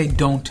 let's say I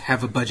don't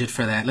have a budget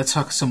for that. Let's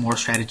talk some more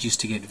strategies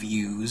to get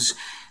views.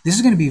 This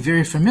is going to be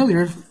very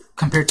familiar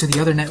compared to the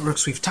other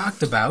networks we've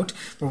talked about,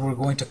 where we're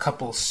going to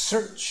couple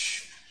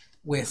search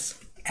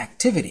with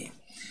activity.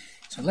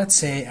 So let's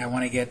say I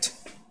want to get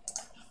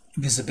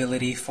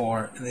visibility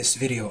for this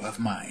video of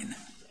mine.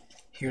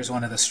 Here's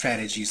one of the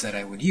strategies that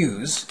I would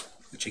use,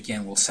 which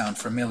again will sound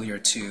familiar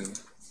to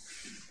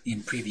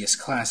in previous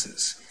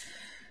classes.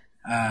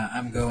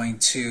 I'm going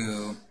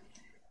to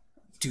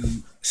do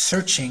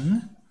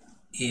searching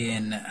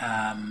in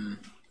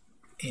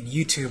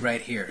YouTube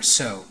right here.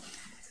 So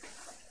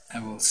I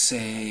will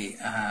say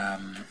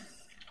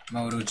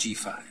Moto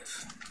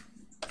G5.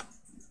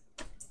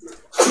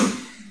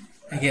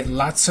 I get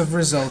lots of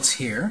results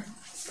here.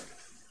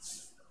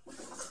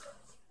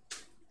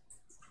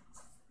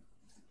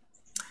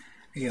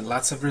 I get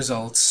lots of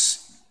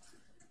results.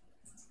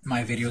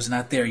 My video is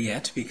not there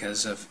yet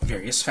because of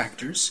various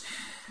factors,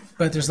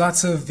 but there's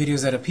lots of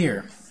videos that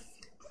appear.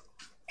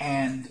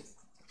 And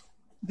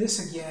this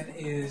again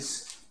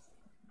is,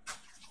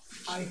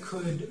 I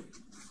could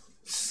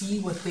see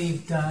what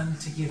they've done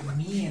to give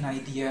me an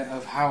idea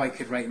of how I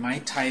could write my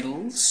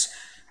titles,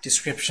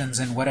 descriptions,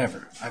 and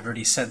whatever. I've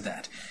already said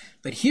that.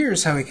 But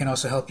here's how it can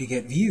also help you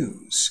get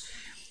views.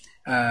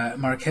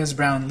 Marques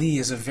Brownlee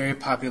is a very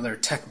popular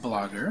tech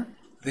blogger.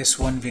 This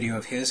one video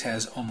of his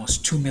has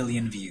almost 2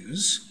 million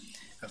views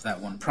of that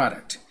one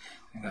product.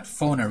 I got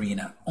Phone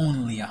Arena,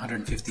 only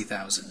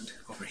 150,000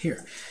 over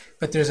here.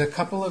 But there's a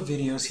couple of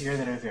videos here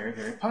that are very,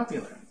 very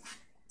popular.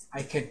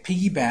 I could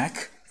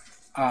piggyback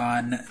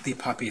on the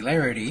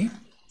popularity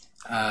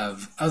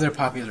of other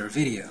popular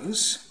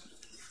videos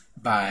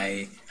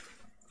by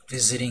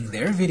visiting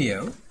their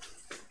video.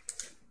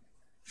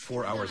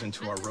 4 hours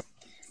into our road.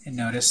 And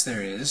notice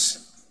there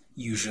is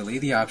usually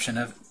the option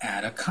of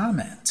add a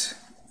comment.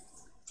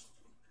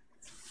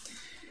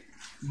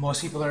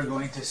 Most people are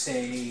going to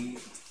say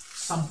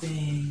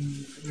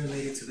something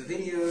related to the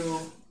video.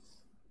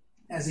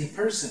 As a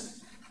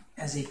person,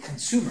 as a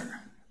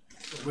consumer,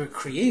 we're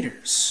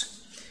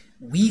creators.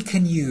 We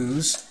can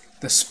use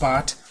the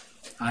spot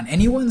on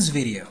anyone's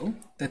video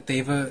that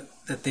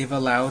they've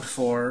allowed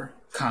for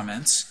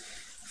comments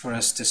for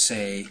us to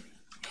say,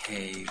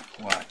 hey,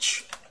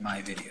 watch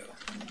my video.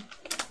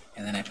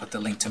 And then I put the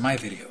link to my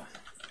video.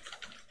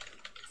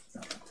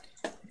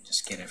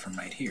 Just get it from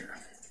right here.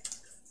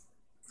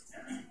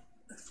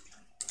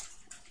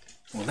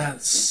 Well,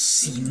 that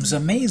seems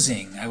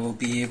amazing. I will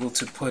be able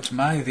to put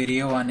my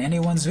video on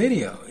anyone's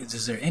video.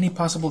 Is there any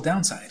possible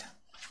downside?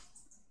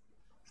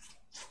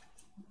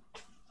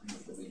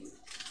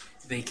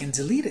 They can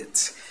delete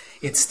it.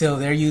 It's still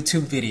their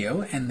YouTube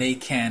video, and they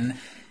can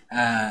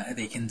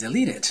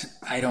delete it.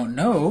 I don't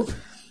know.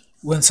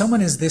 When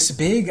someone is this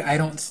big, I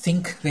don't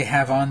think they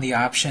have on the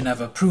option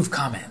of approve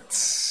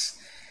comments.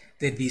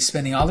 They'd be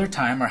spending all their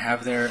time, or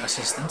have their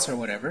assistants or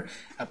whatever,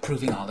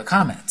 approving all the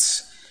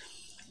comments.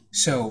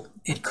 So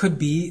it could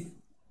be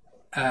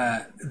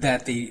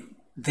that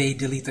they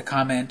delete the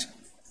comment,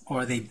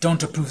 or they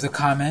don't approve the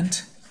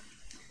comment.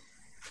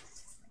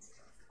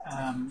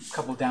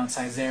 Couple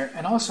downsides there.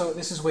 And also,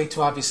 this is way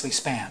too obviously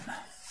spam.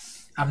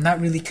 I'm not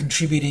really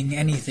contributing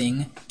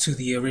anything to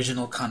the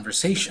original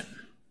conversation.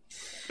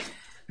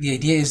 The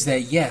idea is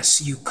that,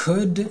 yes, you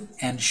could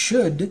and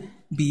should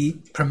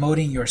be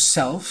promoting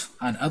yourself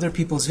on other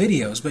people's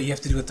videos, but you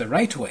have to do it the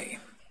right way,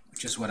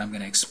 which is what I'm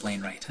going to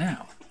explain right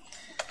now.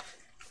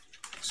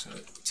 So,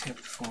 tip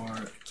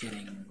for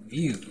getting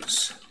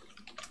views.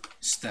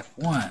 Step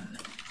 1,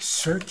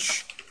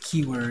 search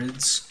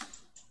keywords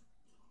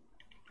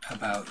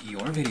about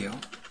your video.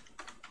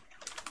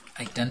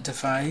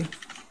 Identify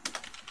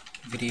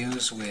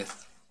videos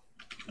with,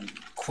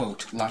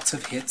 quote, lots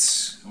of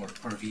hits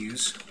or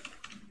views.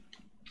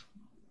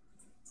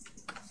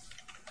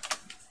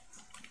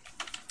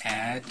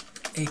 Add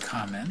a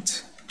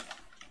comment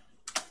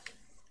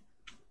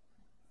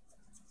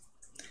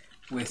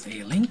with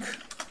a link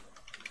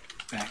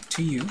back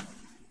to you.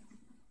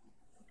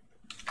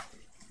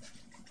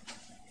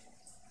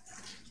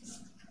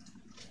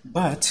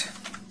 But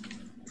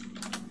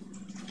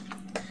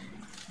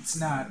it's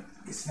not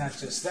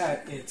just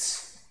that,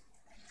 it's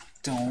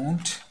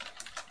don't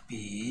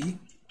be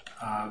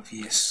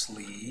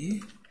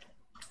obviously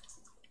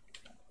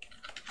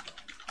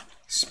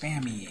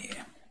spammy.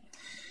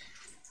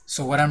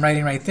 So what I'm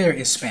writing right there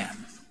is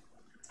spam.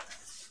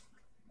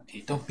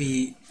 Okay, don't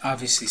be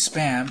obviously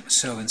spam,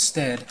 so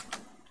instead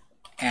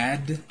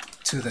add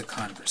to the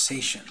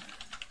conversation.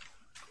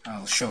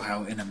 I'll show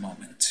how in a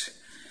moment.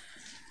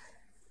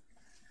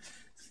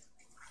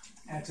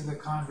 Add to the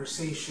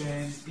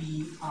conversation,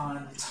 be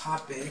on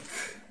topic,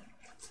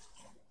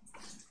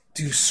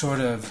 do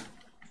sort of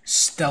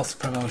stealth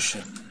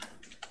promotion.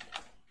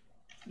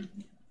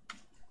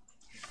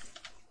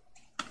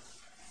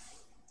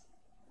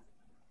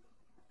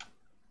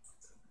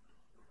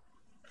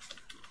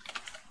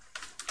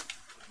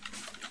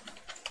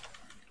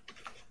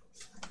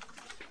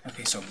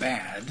 Okay, so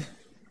bad.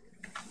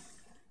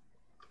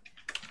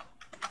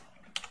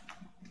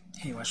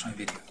 Hey, watch my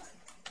video.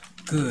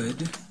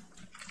 Good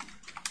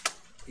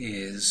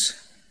is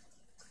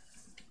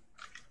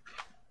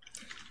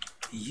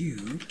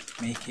you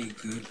make a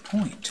good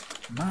point.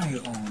 My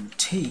own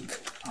take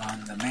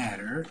on the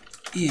matter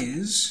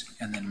is,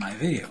 and then my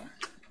video.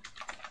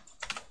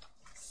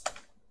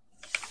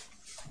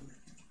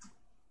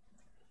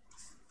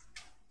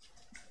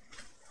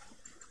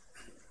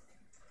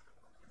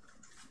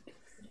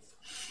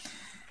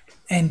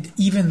 And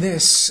even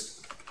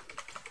this,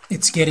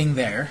 It's getting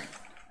there.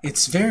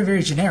 It's very,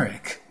 very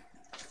generic.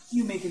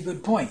 You make a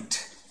good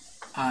point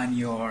on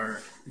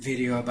your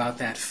video about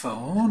that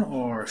phone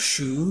or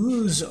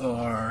shoes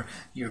or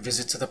your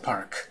visit to the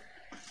park.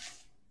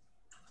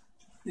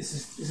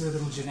 This is a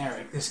little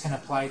generic. This can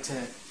apply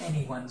to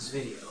anyone's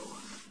video.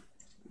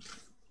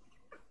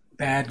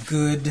 Bad,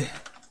 good,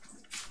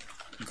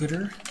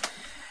 gooder.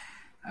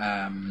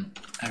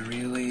 I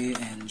really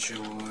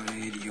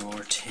enjoyed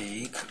your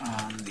take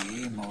on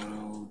the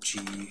Moto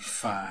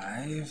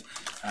G5.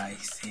 I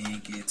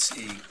think it's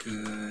a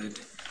good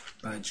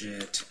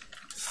budget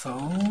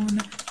phone,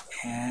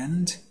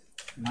 and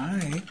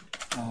my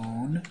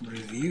own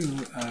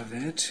review of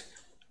it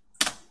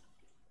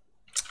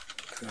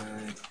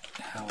could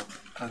help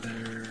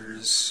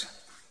others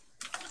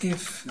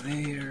if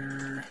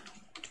they're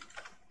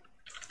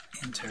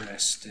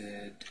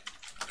interested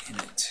in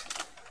it.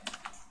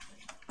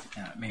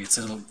 Maybe it's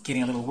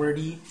getting a little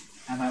wordy.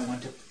 I might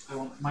want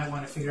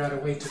to figure out a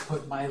way to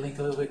put my link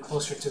a little bit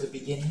closer to the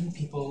beginning.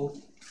 People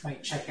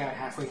might check out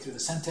halfway through the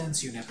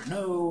sentence. You never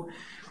know.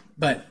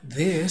 But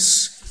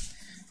this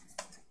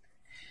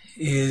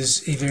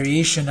is a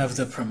variation of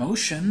the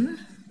promotion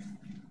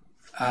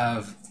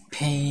of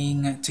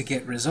paying to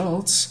get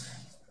results.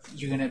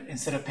 You're gonna,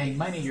 instead of paying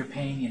money, you're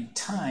paying in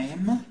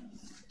time.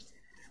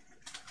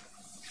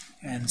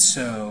 And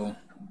so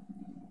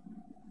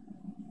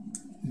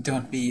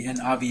don't be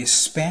an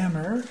obvious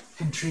spammer.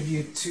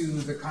 Contribute to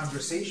the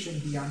conversation,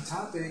 be on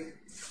topic,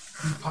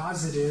 be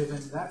positive,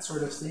 and that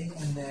sort of thing,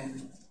 and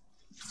then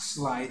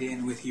slide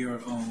in with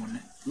your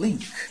own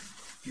link,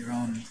 your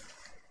own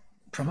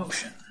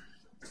promotion.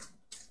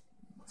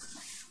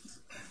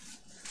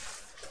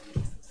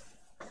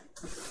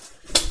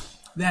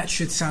 That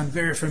should sound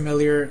very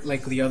familiar,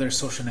 like the other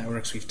social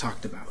networks we've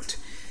talked about.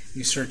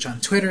 You search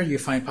on Twitter, you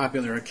find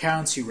popular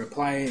accounts, you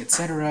reply,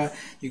 etc.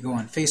 You go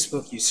on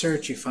Facebook, you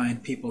search, you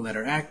find people that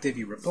are active,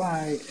 you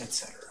reply,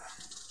 etc.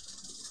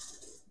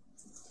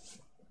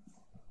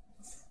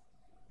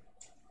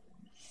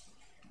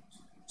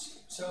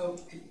 So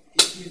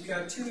if you've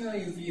got 2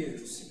 million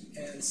views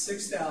and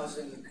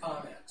 6,000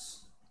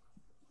 comments,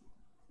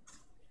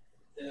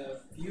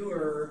 the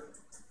viewer,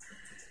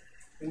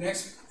 the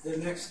next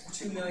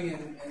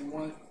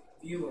 2,000,001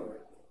 viewer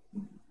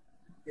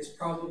is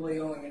probably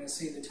only going to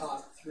see the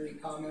top 3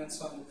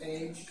 comments on the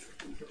page.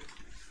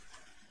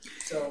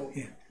 So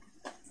yeah.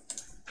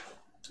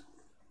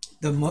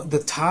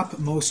 The top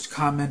most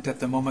comment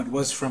at the moment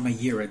was from a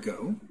year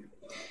ago.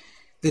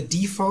 The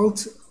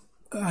default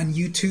on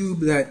YouTube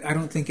that I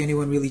don't think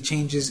anyone really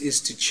changes is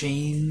to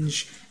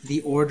change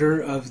the order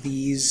of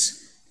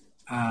these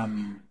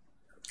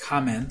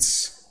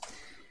comments.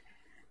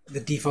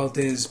 The default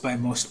is by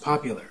most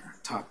popular,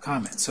 top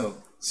comment.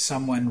 So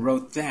someone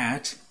wrote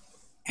that,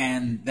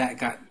 and that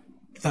got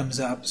thumbs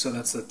up, so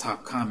that's the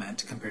top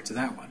comment compared to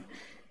that one.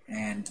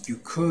 And you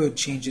could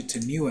change it to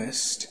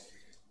newest,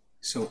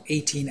 so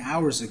 18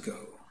 hours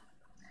ago.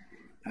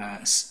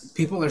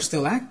 People are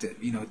still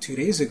active. 2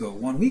 days ago,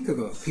 1 week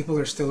ago, people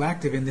are still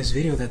active in this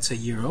video that's a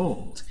year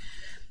old.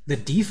 The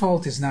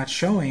default is not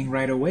showing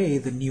right away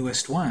the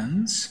newest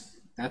ones.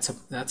 That's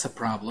a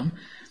problem.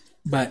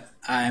 But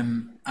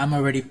I'm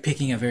already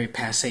picking a very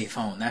passé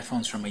phone. That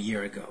phone's from a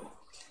year ago.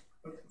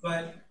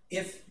 But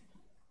if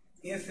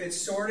it's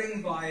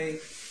sorting by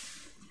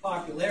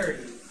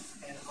popularity,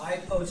 and I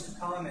post a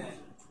comment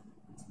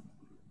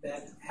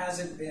that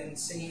hasn't been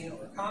seen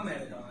or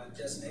commented on,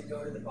 doesn't it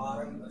go to the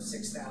bottom of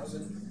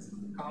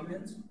 6,000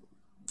 comments?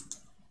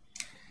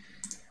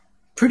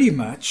 Pretty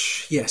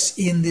much, yes.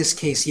 In this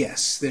case,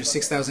 yes. There's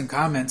 6,000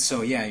 comments,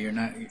 so yeah, you're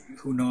not.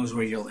 Who knows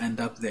where you'll end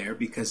up there?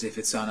 Because if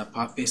it's on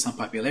based on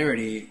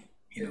popularity,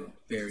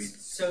 varied.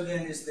 So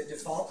then, is the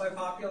default by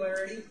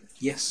popularity?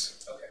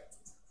 Yes. Okay.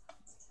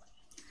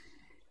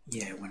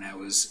 Yeah, when I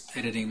was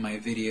editing my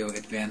video,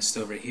 advanced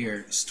over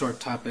here,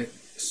 sort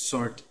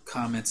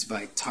comments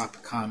by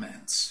top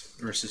comments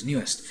versus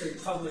newest. So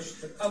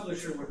the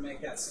publisher would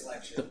make that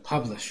selection. The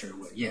publisher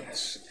would,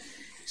 yes.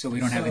 So we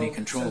don't have any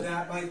control. So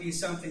that might be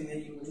something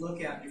that you would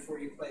look at before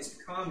you place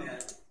a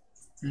comment.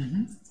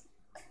 Mm-hmm.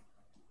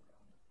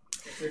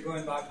 If they're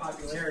going by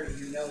popularity,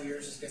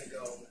 yours is going to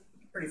go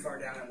pretty far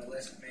down on the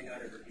list and may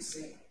not ever be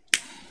seen.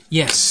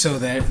 Yes, so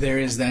that there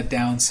is that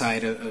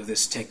downside of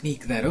this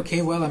technique that,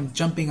 okay, well, I'm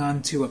jumping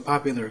onto a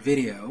popular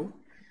video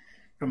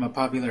from a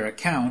popular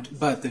account,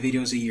 but the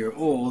video's a year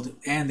old,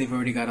 and they've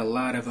already got a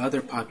lot of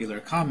other popular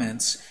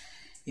comments.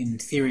 In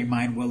theory,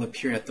 mine will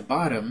appear at the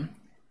bottom.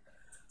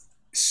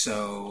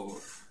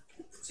 So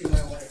you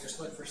might want to just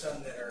look for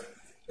some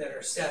that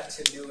are set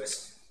to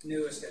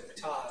newest at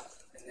the top,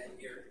 and then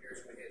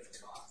yours would hit the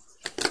top.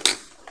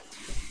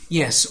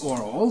 yes, or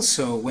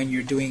also when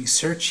you're doing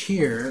search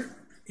here,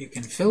 you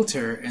can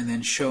filter and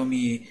then show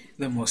me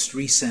the most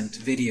recent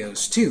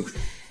videos too.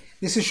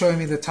 This is showing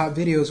me the top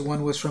videos.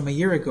 One was from a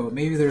year ago.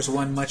 Maybe there's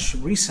one much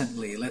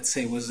recently. Let's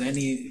say, was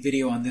any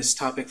video on this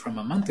topic from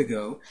a month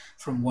ago,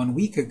 from 1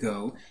 week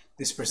ago?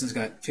 This person's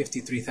got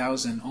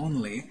 53,000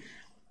 only.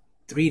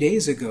 3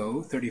 days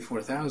ago,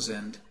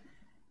 34,000.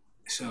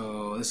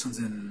 So this one's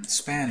in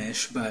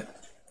Spanish,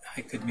 but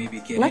I could maybe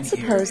get Let's in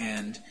here suppose-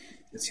 and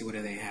let's see, what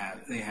do they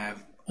have? They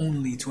have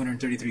only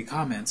 233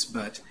 comments,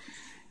 but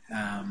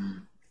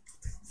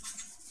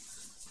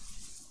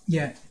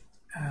yeah,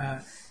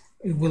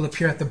 it will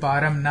appear at the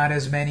bottom. Not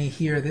as many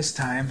here this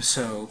time,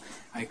 so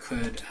I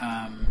could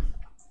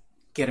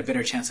get a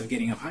better chance of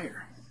getting up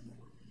higher.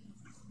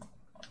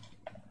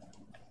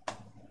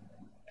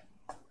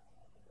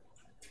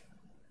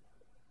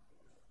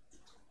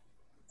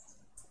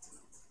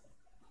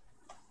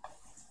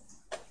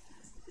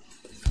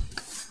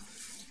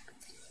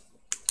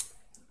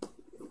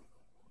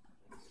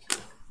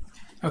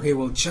 Okay,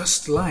 well,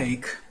 just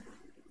like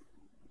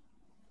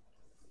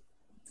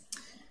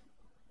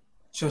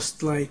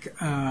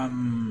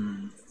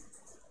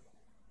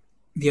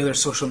the other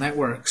social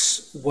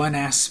networks, one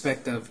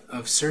aspect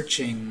of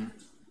searching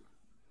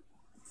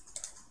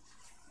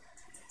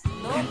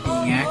and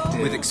being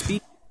active With Expedia.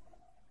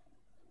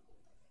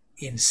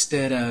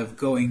 instead of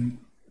going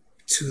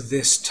to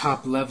this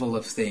top level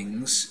of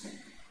things,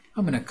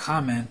 I'm going to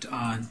comment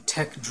on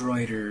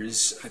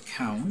TechDroider's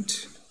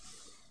account.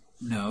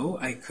 No,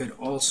 I could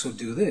also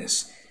do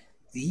this.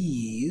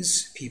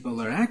 These people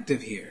are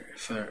active here.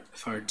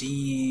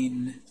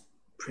 Fardeen,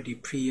 Pretty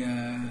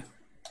Priya,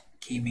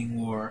 Gaming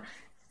War.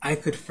 I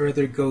could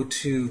further go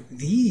to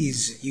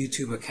these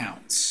YouTube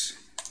accounts.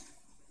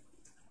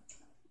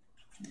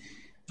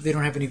 They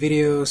don't have any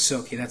videos, so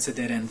okay, that's a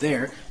dead end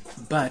there.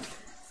 But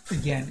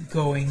again,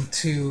 going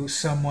to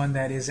someone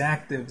that is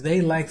active,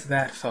 they liked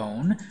that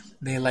phone,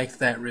 they liked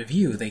that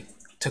review, they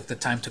took the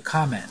time to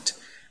comment.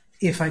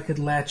 If I could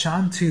latch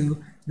on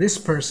to this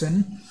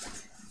person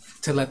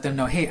to let them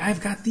know, hey,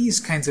 I've got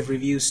these kinds of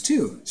reviews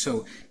too.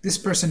 So this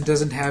person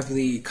doesn't have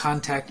the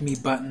contact me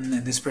button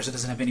and this person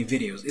doesn't have any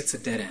videos. It's a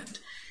dead end.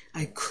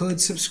 I could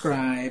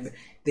subscribe.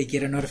 They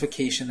get a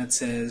notification that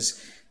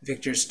says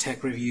Victor's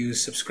Tech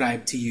Reviews,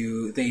 subscribe to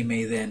you. They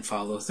may then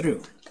follow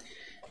through.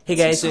 Hey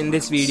guys, so in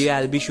this video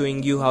I'll be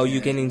showing you how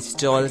you can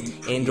install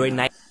Android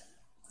 9.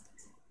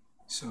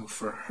 So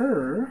for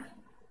her,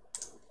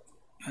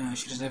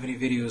 she doesn't have any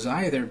videos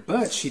either,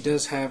 but she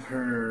does have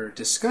her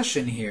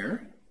discussion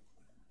here.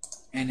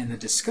 And in the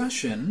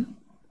discussion,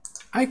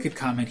 I could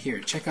comment here.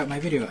 Check out my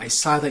video. I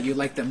saw that you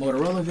liked that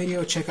Motorola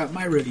video. Check out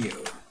my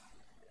review.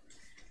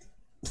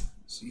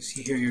 So you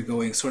see here you're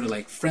going sort of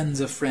like friends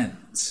of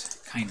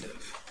friends, kind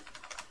of.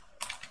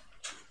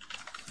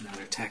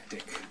 Another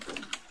tactic.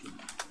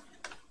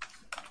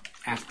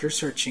 After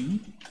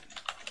searching,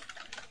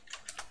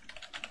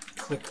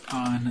 click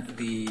on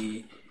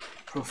the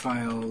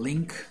profile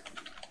link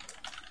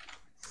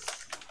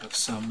of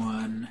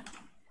someone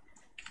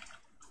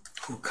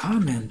who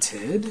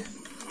commented,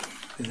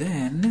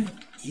 then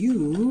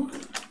you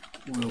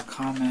will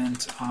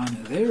comment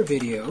on their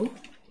video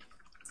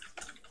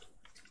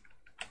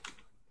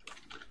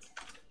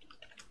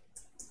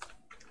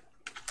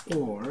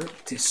or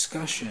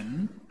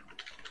discussion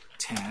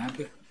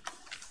tab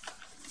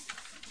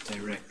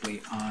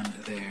directly on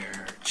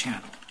their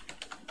channel.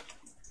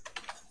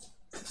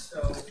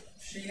 So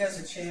she has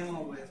a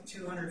channel with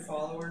 200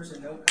 followers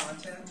and no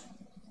content?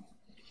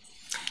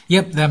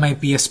 Yep, that might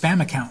be a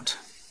spam account.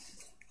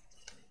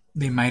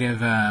 They might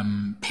have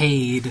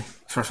paid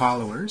for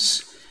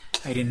followers.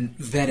 I didn't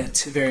vet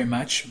it very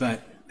much,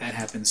 but that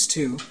happens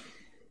too.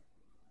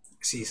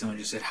 See, someone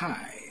just said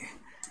hi.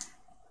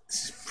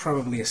 This is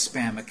probably a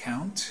spam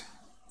account.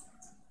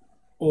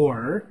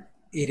 Or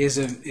it is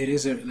a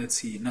let's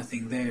see,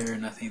 nothing there,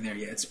 nothing there.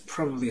 Yeah, it's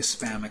probably a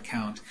spam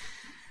account.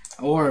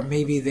 Or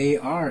maybe they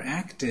are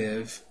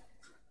active.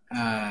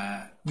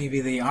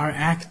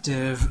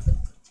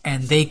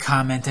 And they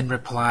comment and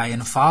reply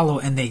and follow,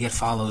 and they get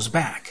follows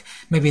back.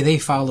 Maybe they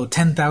follow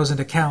 10,000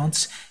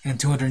 accounts and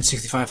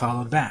 265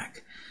 followed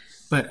back.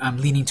 But I'm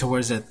leaning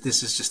towards that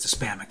this is just a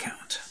spam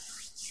account.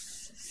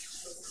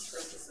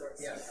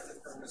 Yeah, for the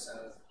purpose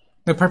of...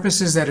 The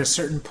purpose is that at a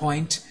certain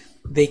point,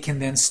 they can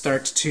then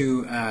start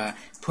to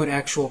put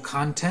actual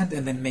content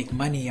and then make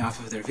money off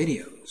of their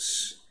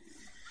videos.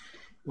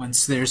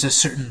 Once there's a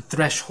certain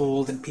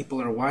threshold and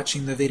people are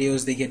watching the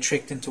videos, they get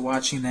tricked into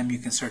watching them, you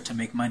can start to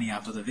make money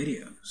off of the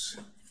videos.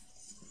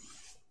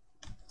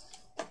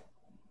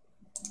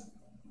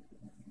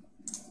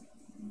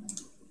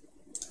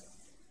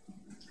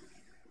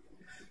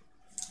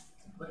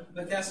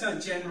 But that's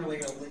not generally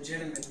a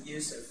legitimate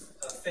use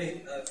of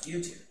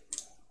YouTube.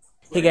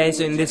 Hey guys,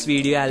 so in this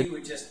video I'll... You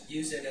would just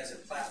use it as a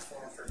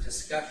platform for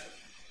discussion.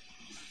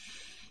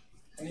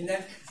 I mean,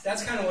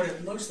 that's kind of what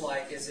it looks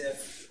like, as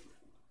if...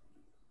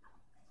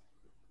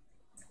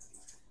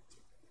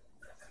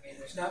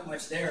 There's not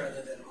much there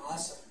other than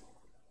awesome.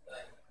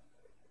 But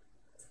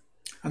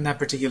on that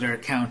particular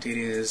account, it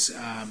is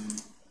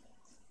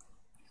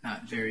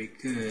not very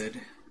good.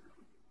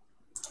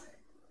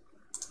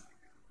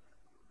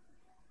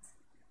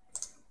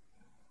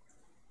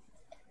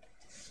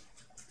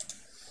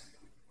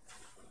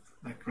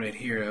 Like right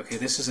here, okay,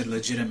 this is a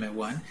legitimate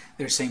one.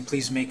 They're saying,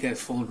 please make a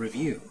full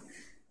review.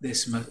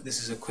 This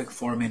is a quick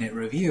 4-minute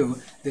review.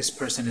 This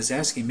person is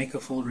asking, make a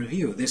full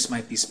review. This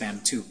might be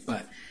spam too,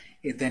 but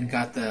it then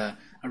got the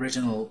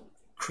original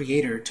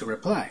creator to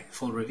reply,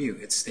 full review,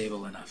 it's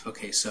stable enough.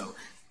 Okay, so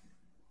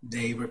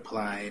they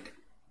replied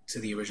to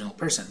the original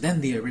person.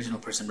 Then the original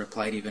person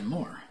replied even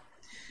more.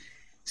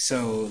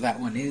 So that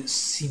one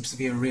seems to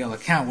be a real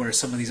account, where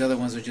some of these other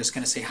ones are just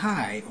going to say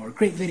hi or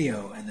great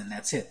video, and then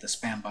that's it. The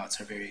spam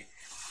bots are very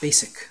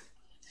basic.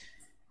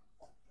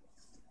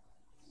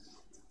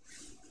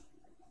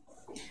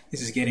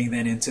 This is getting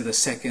then into the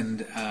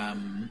second,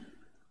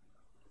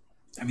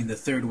 the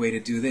third way to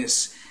do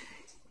this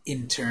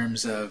in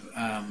terms of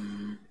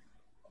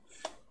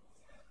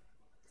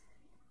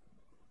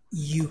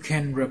you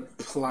can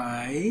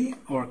reply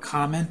or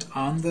comment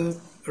on the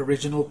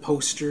original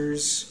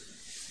poster's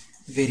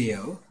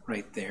video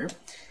right there.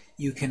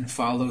 You can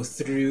follow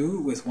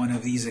through with one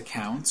of these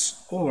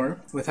accounts,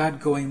 or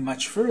without going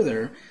much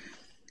further,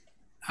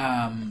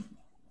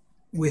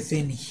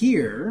 within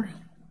here,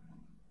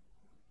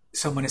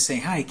 someone is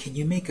saying, hi, can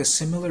you make a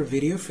similar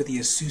video for the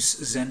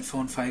Asus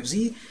Zenfone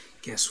 5Z?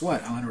 Guess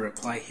what? I want to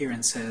reply here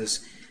and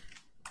says,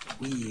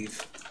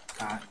 we've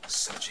got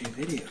such a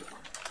video.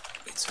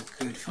 It's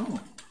a good phone.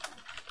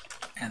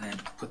 And then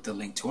put the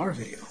link to our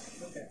video.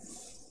 Okay.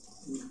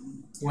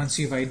 Once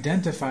you've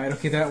identified,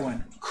 okay, that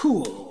one,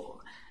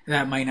 cool.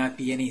 That might not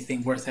be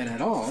anything worth it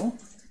at all.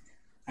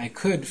 I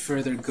could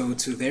further go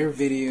to their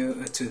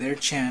video, to their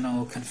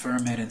channel,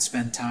 confirm it, and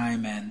spend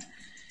time, and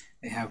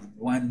they have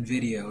one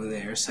video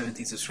there,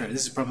 17 subscribers.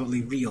 This is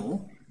probably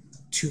real.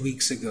 2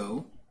 weeks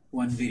ago,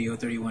 one video,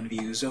 31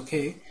 views.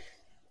 Okay,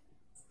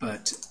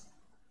 but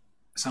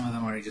some of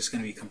them are just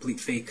going to be complete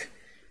fake.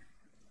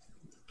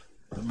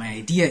 But my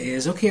idea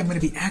is, okay, I'm going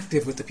to be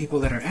active with the people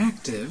that are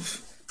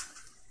active.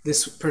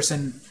 This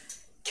person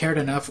cared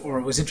enough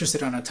or was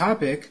interested on a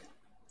topic.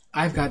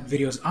 I've got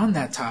videos on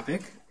that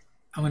topic.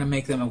 I'm going to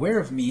make them aware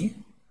of me.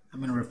 I'm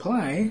going to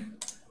reply.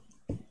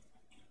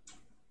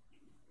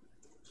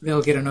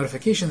 They'll get a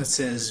notification that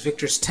says,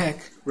 Victor's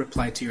Tech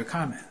replied to your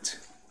comment.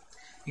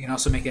 You can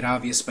also make it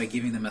obvious by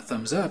giving them a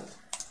thumbs up,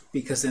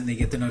 because then they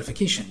get the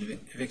notification.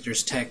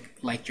 Victor's Tech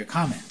liked your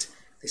comment.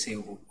 They say,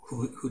 well,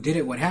 who did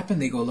it? What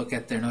happened? They go look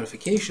at their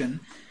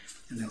notification,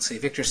 and they'll say,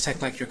 Victor's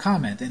Tech liked your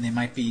comment. And they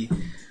might be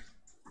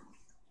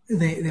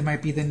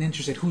then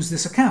interested, who's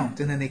this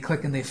account? And then they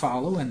click and they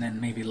follow, and then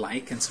maybe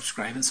like and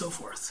subscribe and so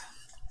forth.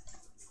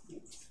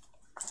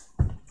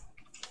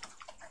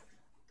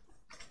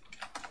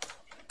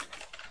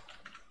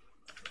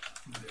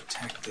 Another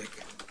tactic.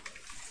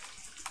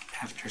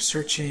 After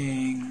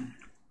searching,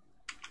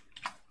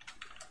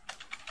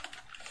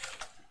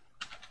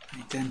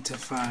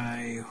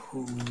 identify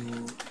who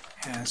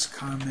has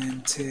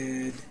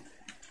commented,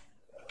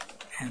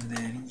 and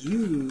then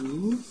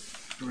you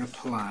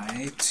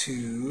reply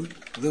to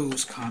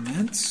those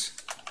comments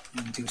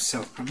and do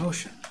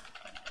self-promotion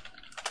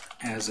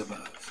as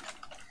above.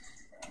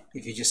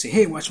 If you just say,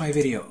 hey, watch my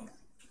video,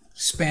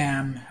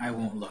 spam, I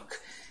won't look.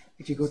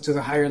 If you go to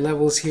the higher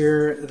levels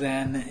here,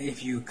 then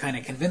if you kind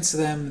of convince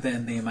them,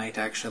 then they might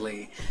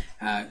actually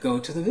go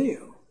to the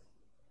video.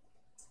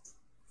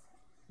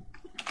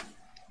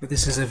 But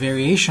this is a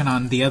variation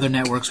on the other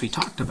networks we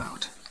talked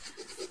about.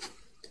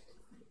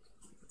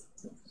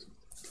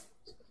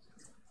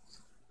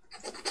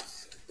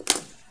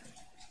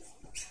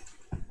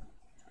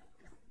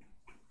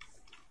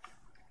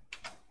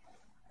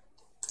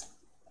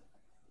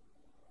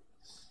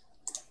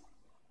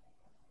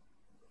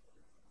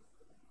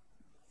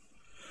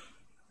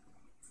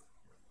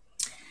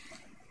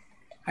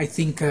 I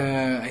think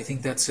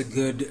that's a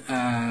good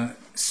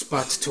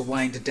spot to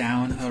wind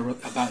down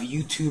about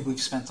YouTube. We've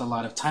spent a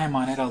lot of time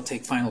on it. I'll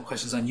take final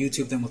questions on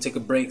YouTube, then we'll take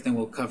a break, then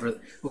we'll cover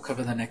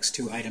the next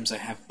two items I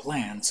have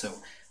planned. So,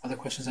 other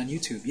questions on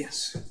YouTube?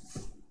 Yes.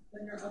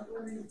 When you're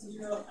uploading, I don't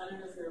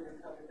know if you ever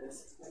covered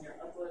this. When you're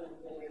uploading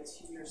video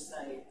to your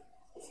site,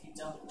 if you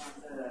don't want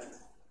the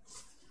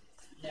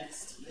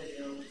next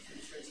video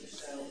picture to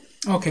show.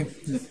 Okay.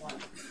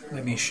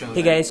 Let me show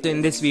Hey that. guys, so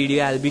in this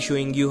video I'll be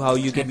showing you how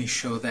you Let can me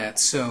show that.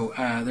 So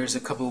there's a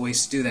couple of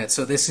ways to do that.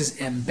 So this is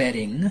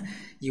embedding.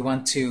 You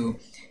want to,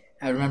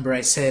 remember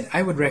I said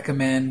I would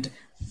recommend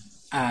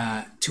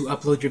to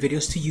upload your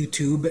videos to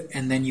YouTube,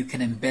 and then you can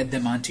embed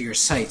them onto your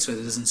site so it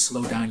doesn't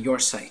slow down your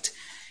site.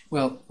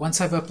 Well, once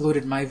I've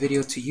uploaded my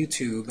video to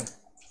YouTube,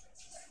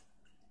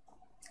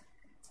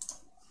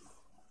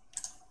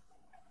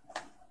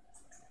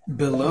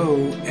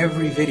 below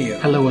every video,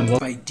 Hello and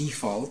welcome. by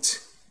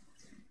default,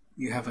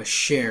 you have a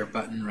share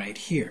button right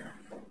here.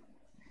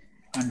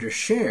 Under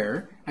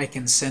share, I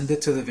can send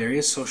it to the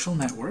various social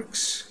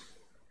networks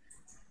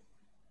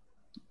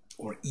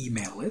or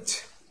email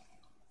it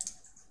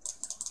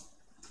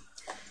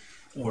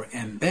or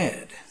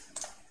embed.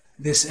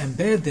 This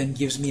embed then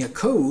gives me a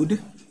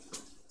code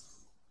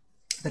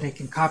that I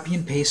can copy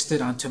and paste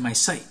it onto my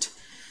site.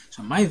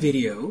 So my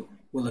video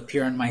will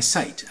appear on my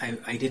site.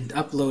 I didn't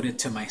upload it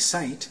to my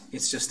site.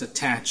 It's just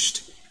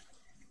attached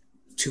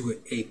to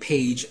a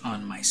page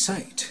on my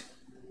site.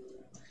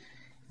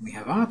 We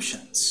have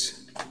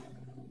options.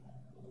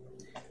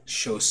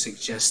 Show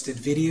suggested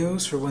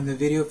videos for when the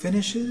video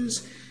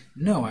finishes.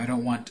 no, I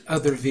don't want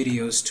other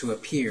videos to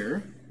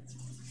appear.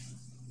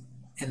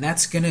 And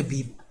that's going to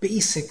be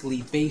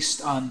basically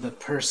based on the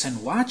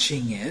person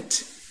watching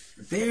it,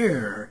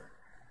 their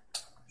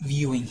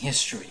viewing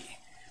history.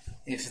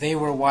 If they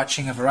were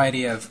watching a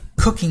variety of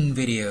cooking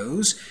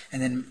videos,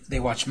 and then they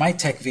watch my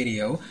tech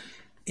video,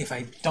 if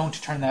I don't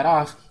turn that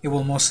off, it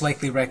will most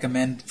likely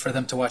recommend for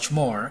them to watch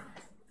more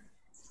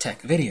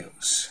tech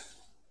videos.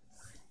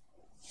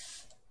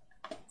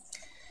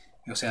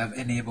 You also have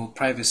enable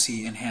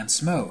privacy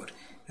enhanced mode.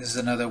 This is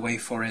another way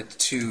for it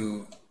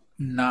to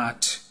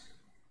not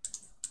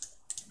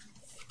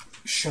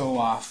show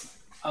off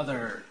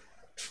other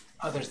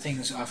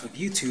things off of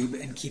YouTube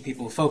and keep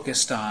people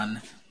focused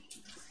on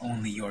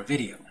only your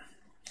video.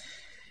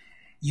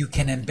 You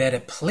can embed a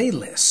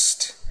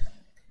playlist.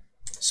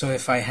 So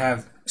if I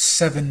have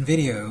 7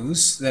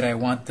 videos that I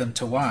want them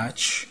to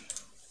watch,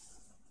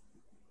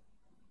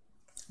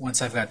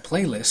 once I've got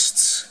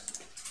playlists,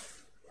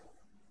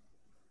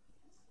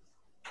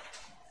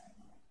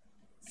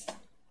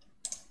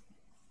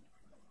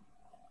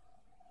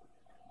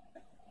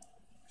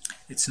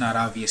 it's not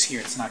obvious here,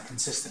 it's not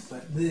consistent,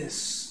 but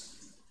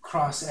this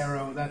cross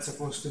arrow, that's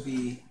supposed to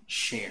be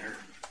share.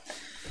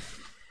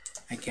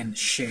 I can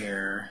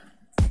share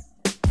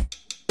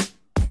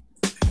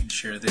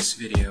this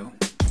video.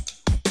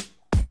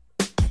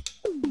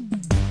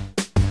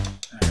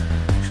 Actually,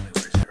 where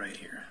is it? Right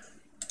here.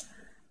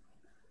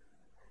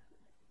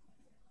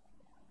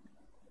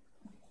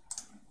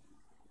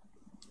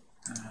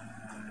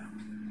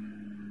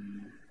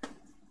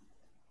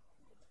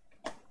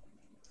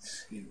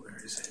 Let's see,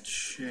 where is it?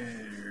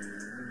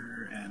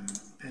 Share,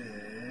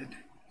 embed.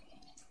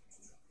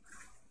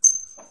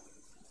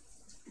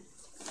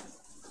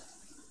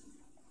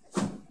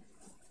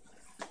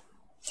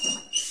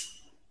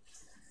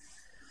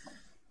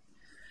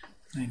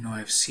 I know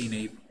I've seen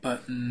a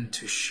button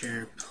to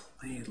share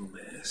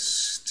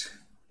playlist.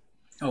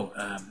 Oh,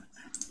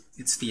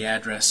 it's the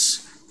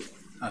address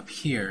up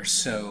here.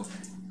 So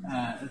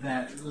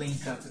that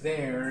link up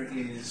there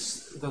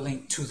is the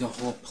link to the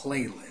whole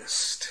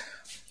playlist.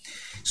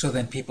 So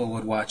then people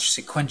would watch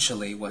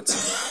sequentially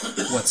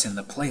what's in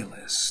the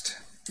playlist.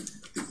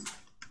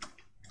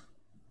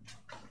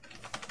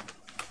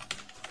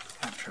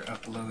 After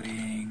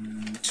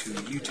uploading to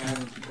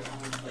YouTube.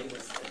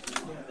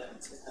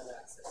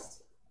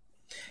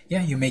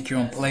 Yeah, you make your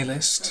own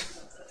playlist.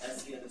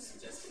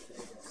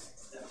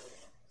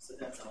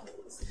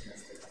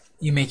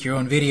 You make your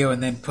own video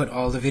and then put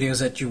all the videos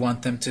that you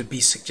want them to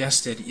be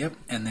suggested. Yep,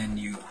 and then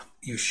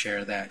you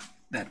share that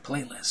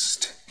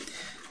playlist.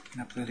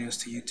 And upload videos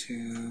to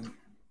YouTube.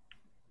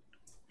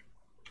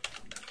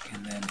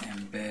 And then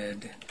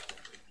embed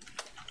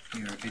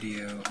your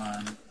video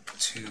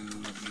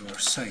onto your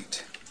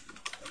site.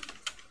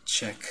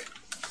 Check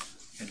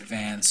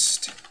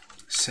advanced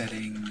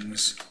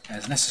settings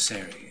as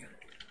necessary.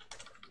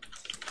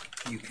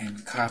 You can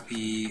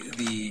copy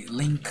the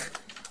link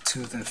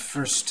to the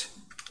first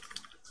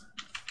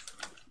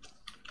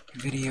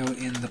video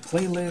in the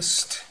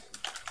playlist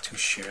to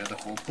share the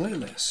whole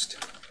playlist.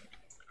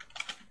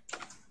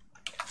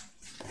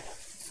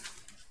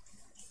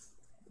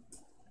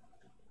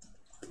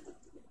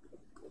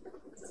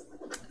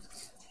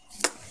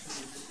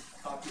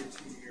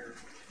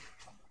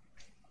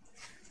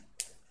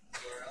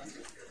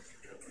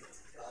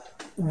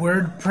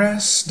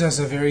 WordPress does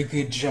a very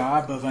good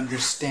job of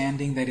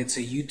understanding that it's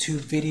a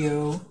YouTube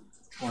video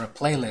or a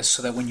playlist,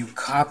 so that when you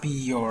copy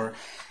your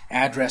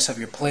address of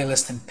your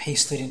playlist and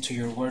paste it into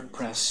your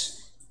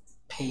WordPress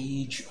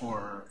page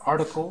or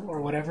article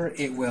or whatever,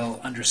 it will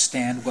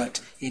understand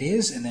what it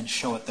is and then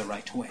show it the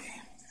right way.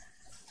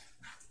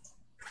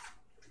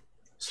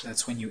 So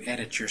that's when you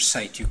edit your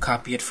site. You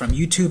copy it from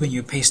YouTube and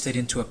you paste it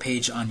into a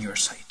page on your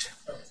site.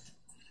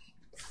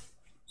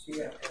 So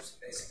you have some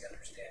basic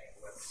understanding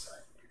of what the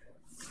site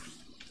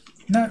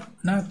you're doing.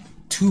 Not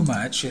too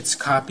much. It's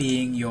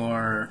copying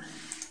your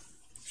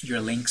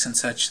links and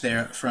such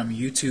there from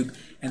YouTube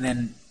and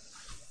then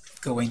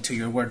going to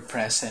your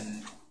WordPress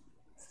and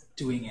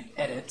doing an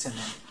edit and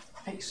then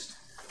paste.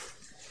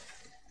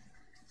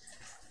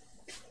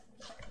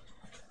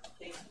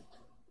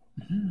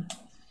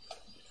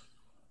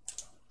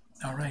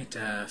 All right,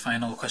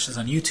 final questions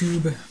on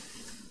YouTube.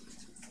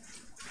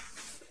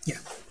 Yeah.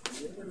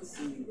 Do you ever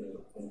see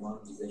the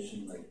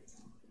monetization, like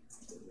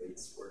the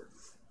rates work?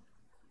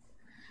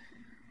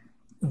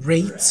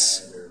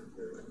 Rates?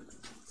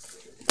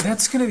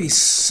 That's going to be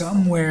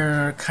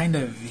somewhere kind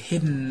of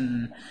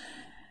hidden.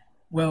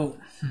 Well,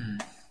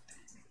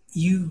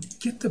 you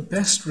get the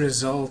best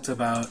result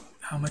about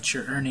how much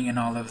you're earning and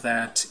all of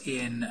that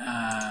in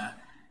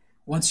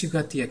once you've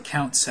got the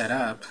account set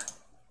up.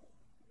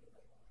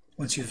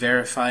 Once you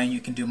verify and you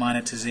can do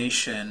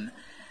monetization,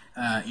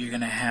 you're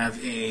going to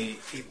have a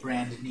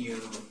brand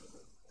new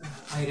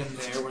item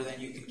there where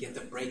then you can get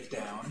the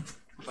breakdown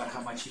about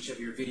how much each of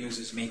your videos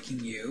is making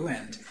you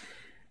and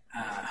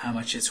how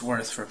much it's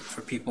worth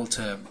for people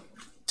to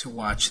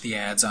watch the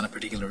ads on a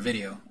particular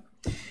video.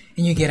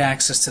 And you get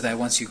access to that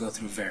once you go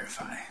through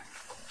Verify.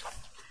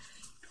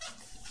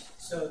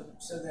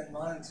 So then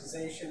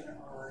monetization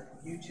on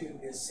YouTube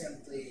is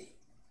simply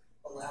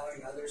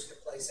allowing others to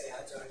place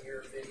ads on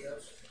your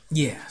videos?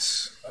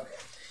 Yes. Okay.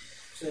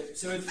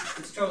 So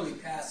it's totally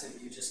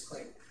passive. You just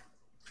click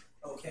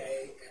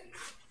OK, and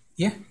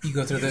Yeah, you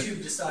go through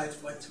YouTube decides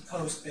what to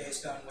post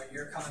based on what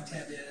your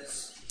content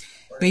is?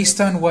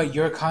 based on what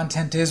your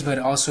content is, but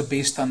also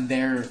based on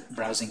their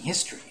browsing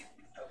history.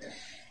 Okay.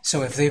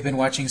 So if they've been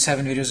watching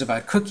 7 videos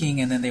about cooking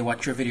and then they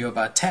watch your video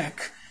about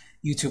tech,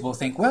 YouTube will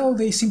think, well,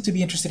 they seem to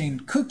be interested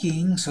in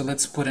cooking, so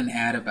let's put an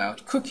ad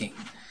about cooking.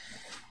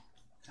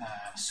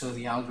 So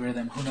the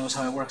algorithm, who knows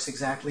how it works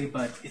exactly,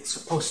 but it's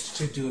supposed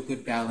to do a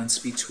good balance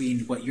between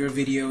what your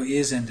video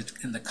is and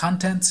the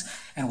contents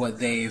and what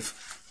they've...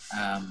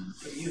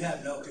 But you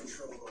have no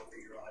control over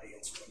your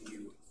audience when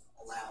you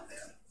allow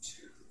them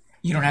to...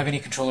 You don't have any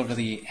control over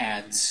the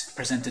ads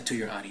presented to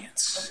your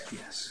audience. Okay.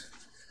 Yes.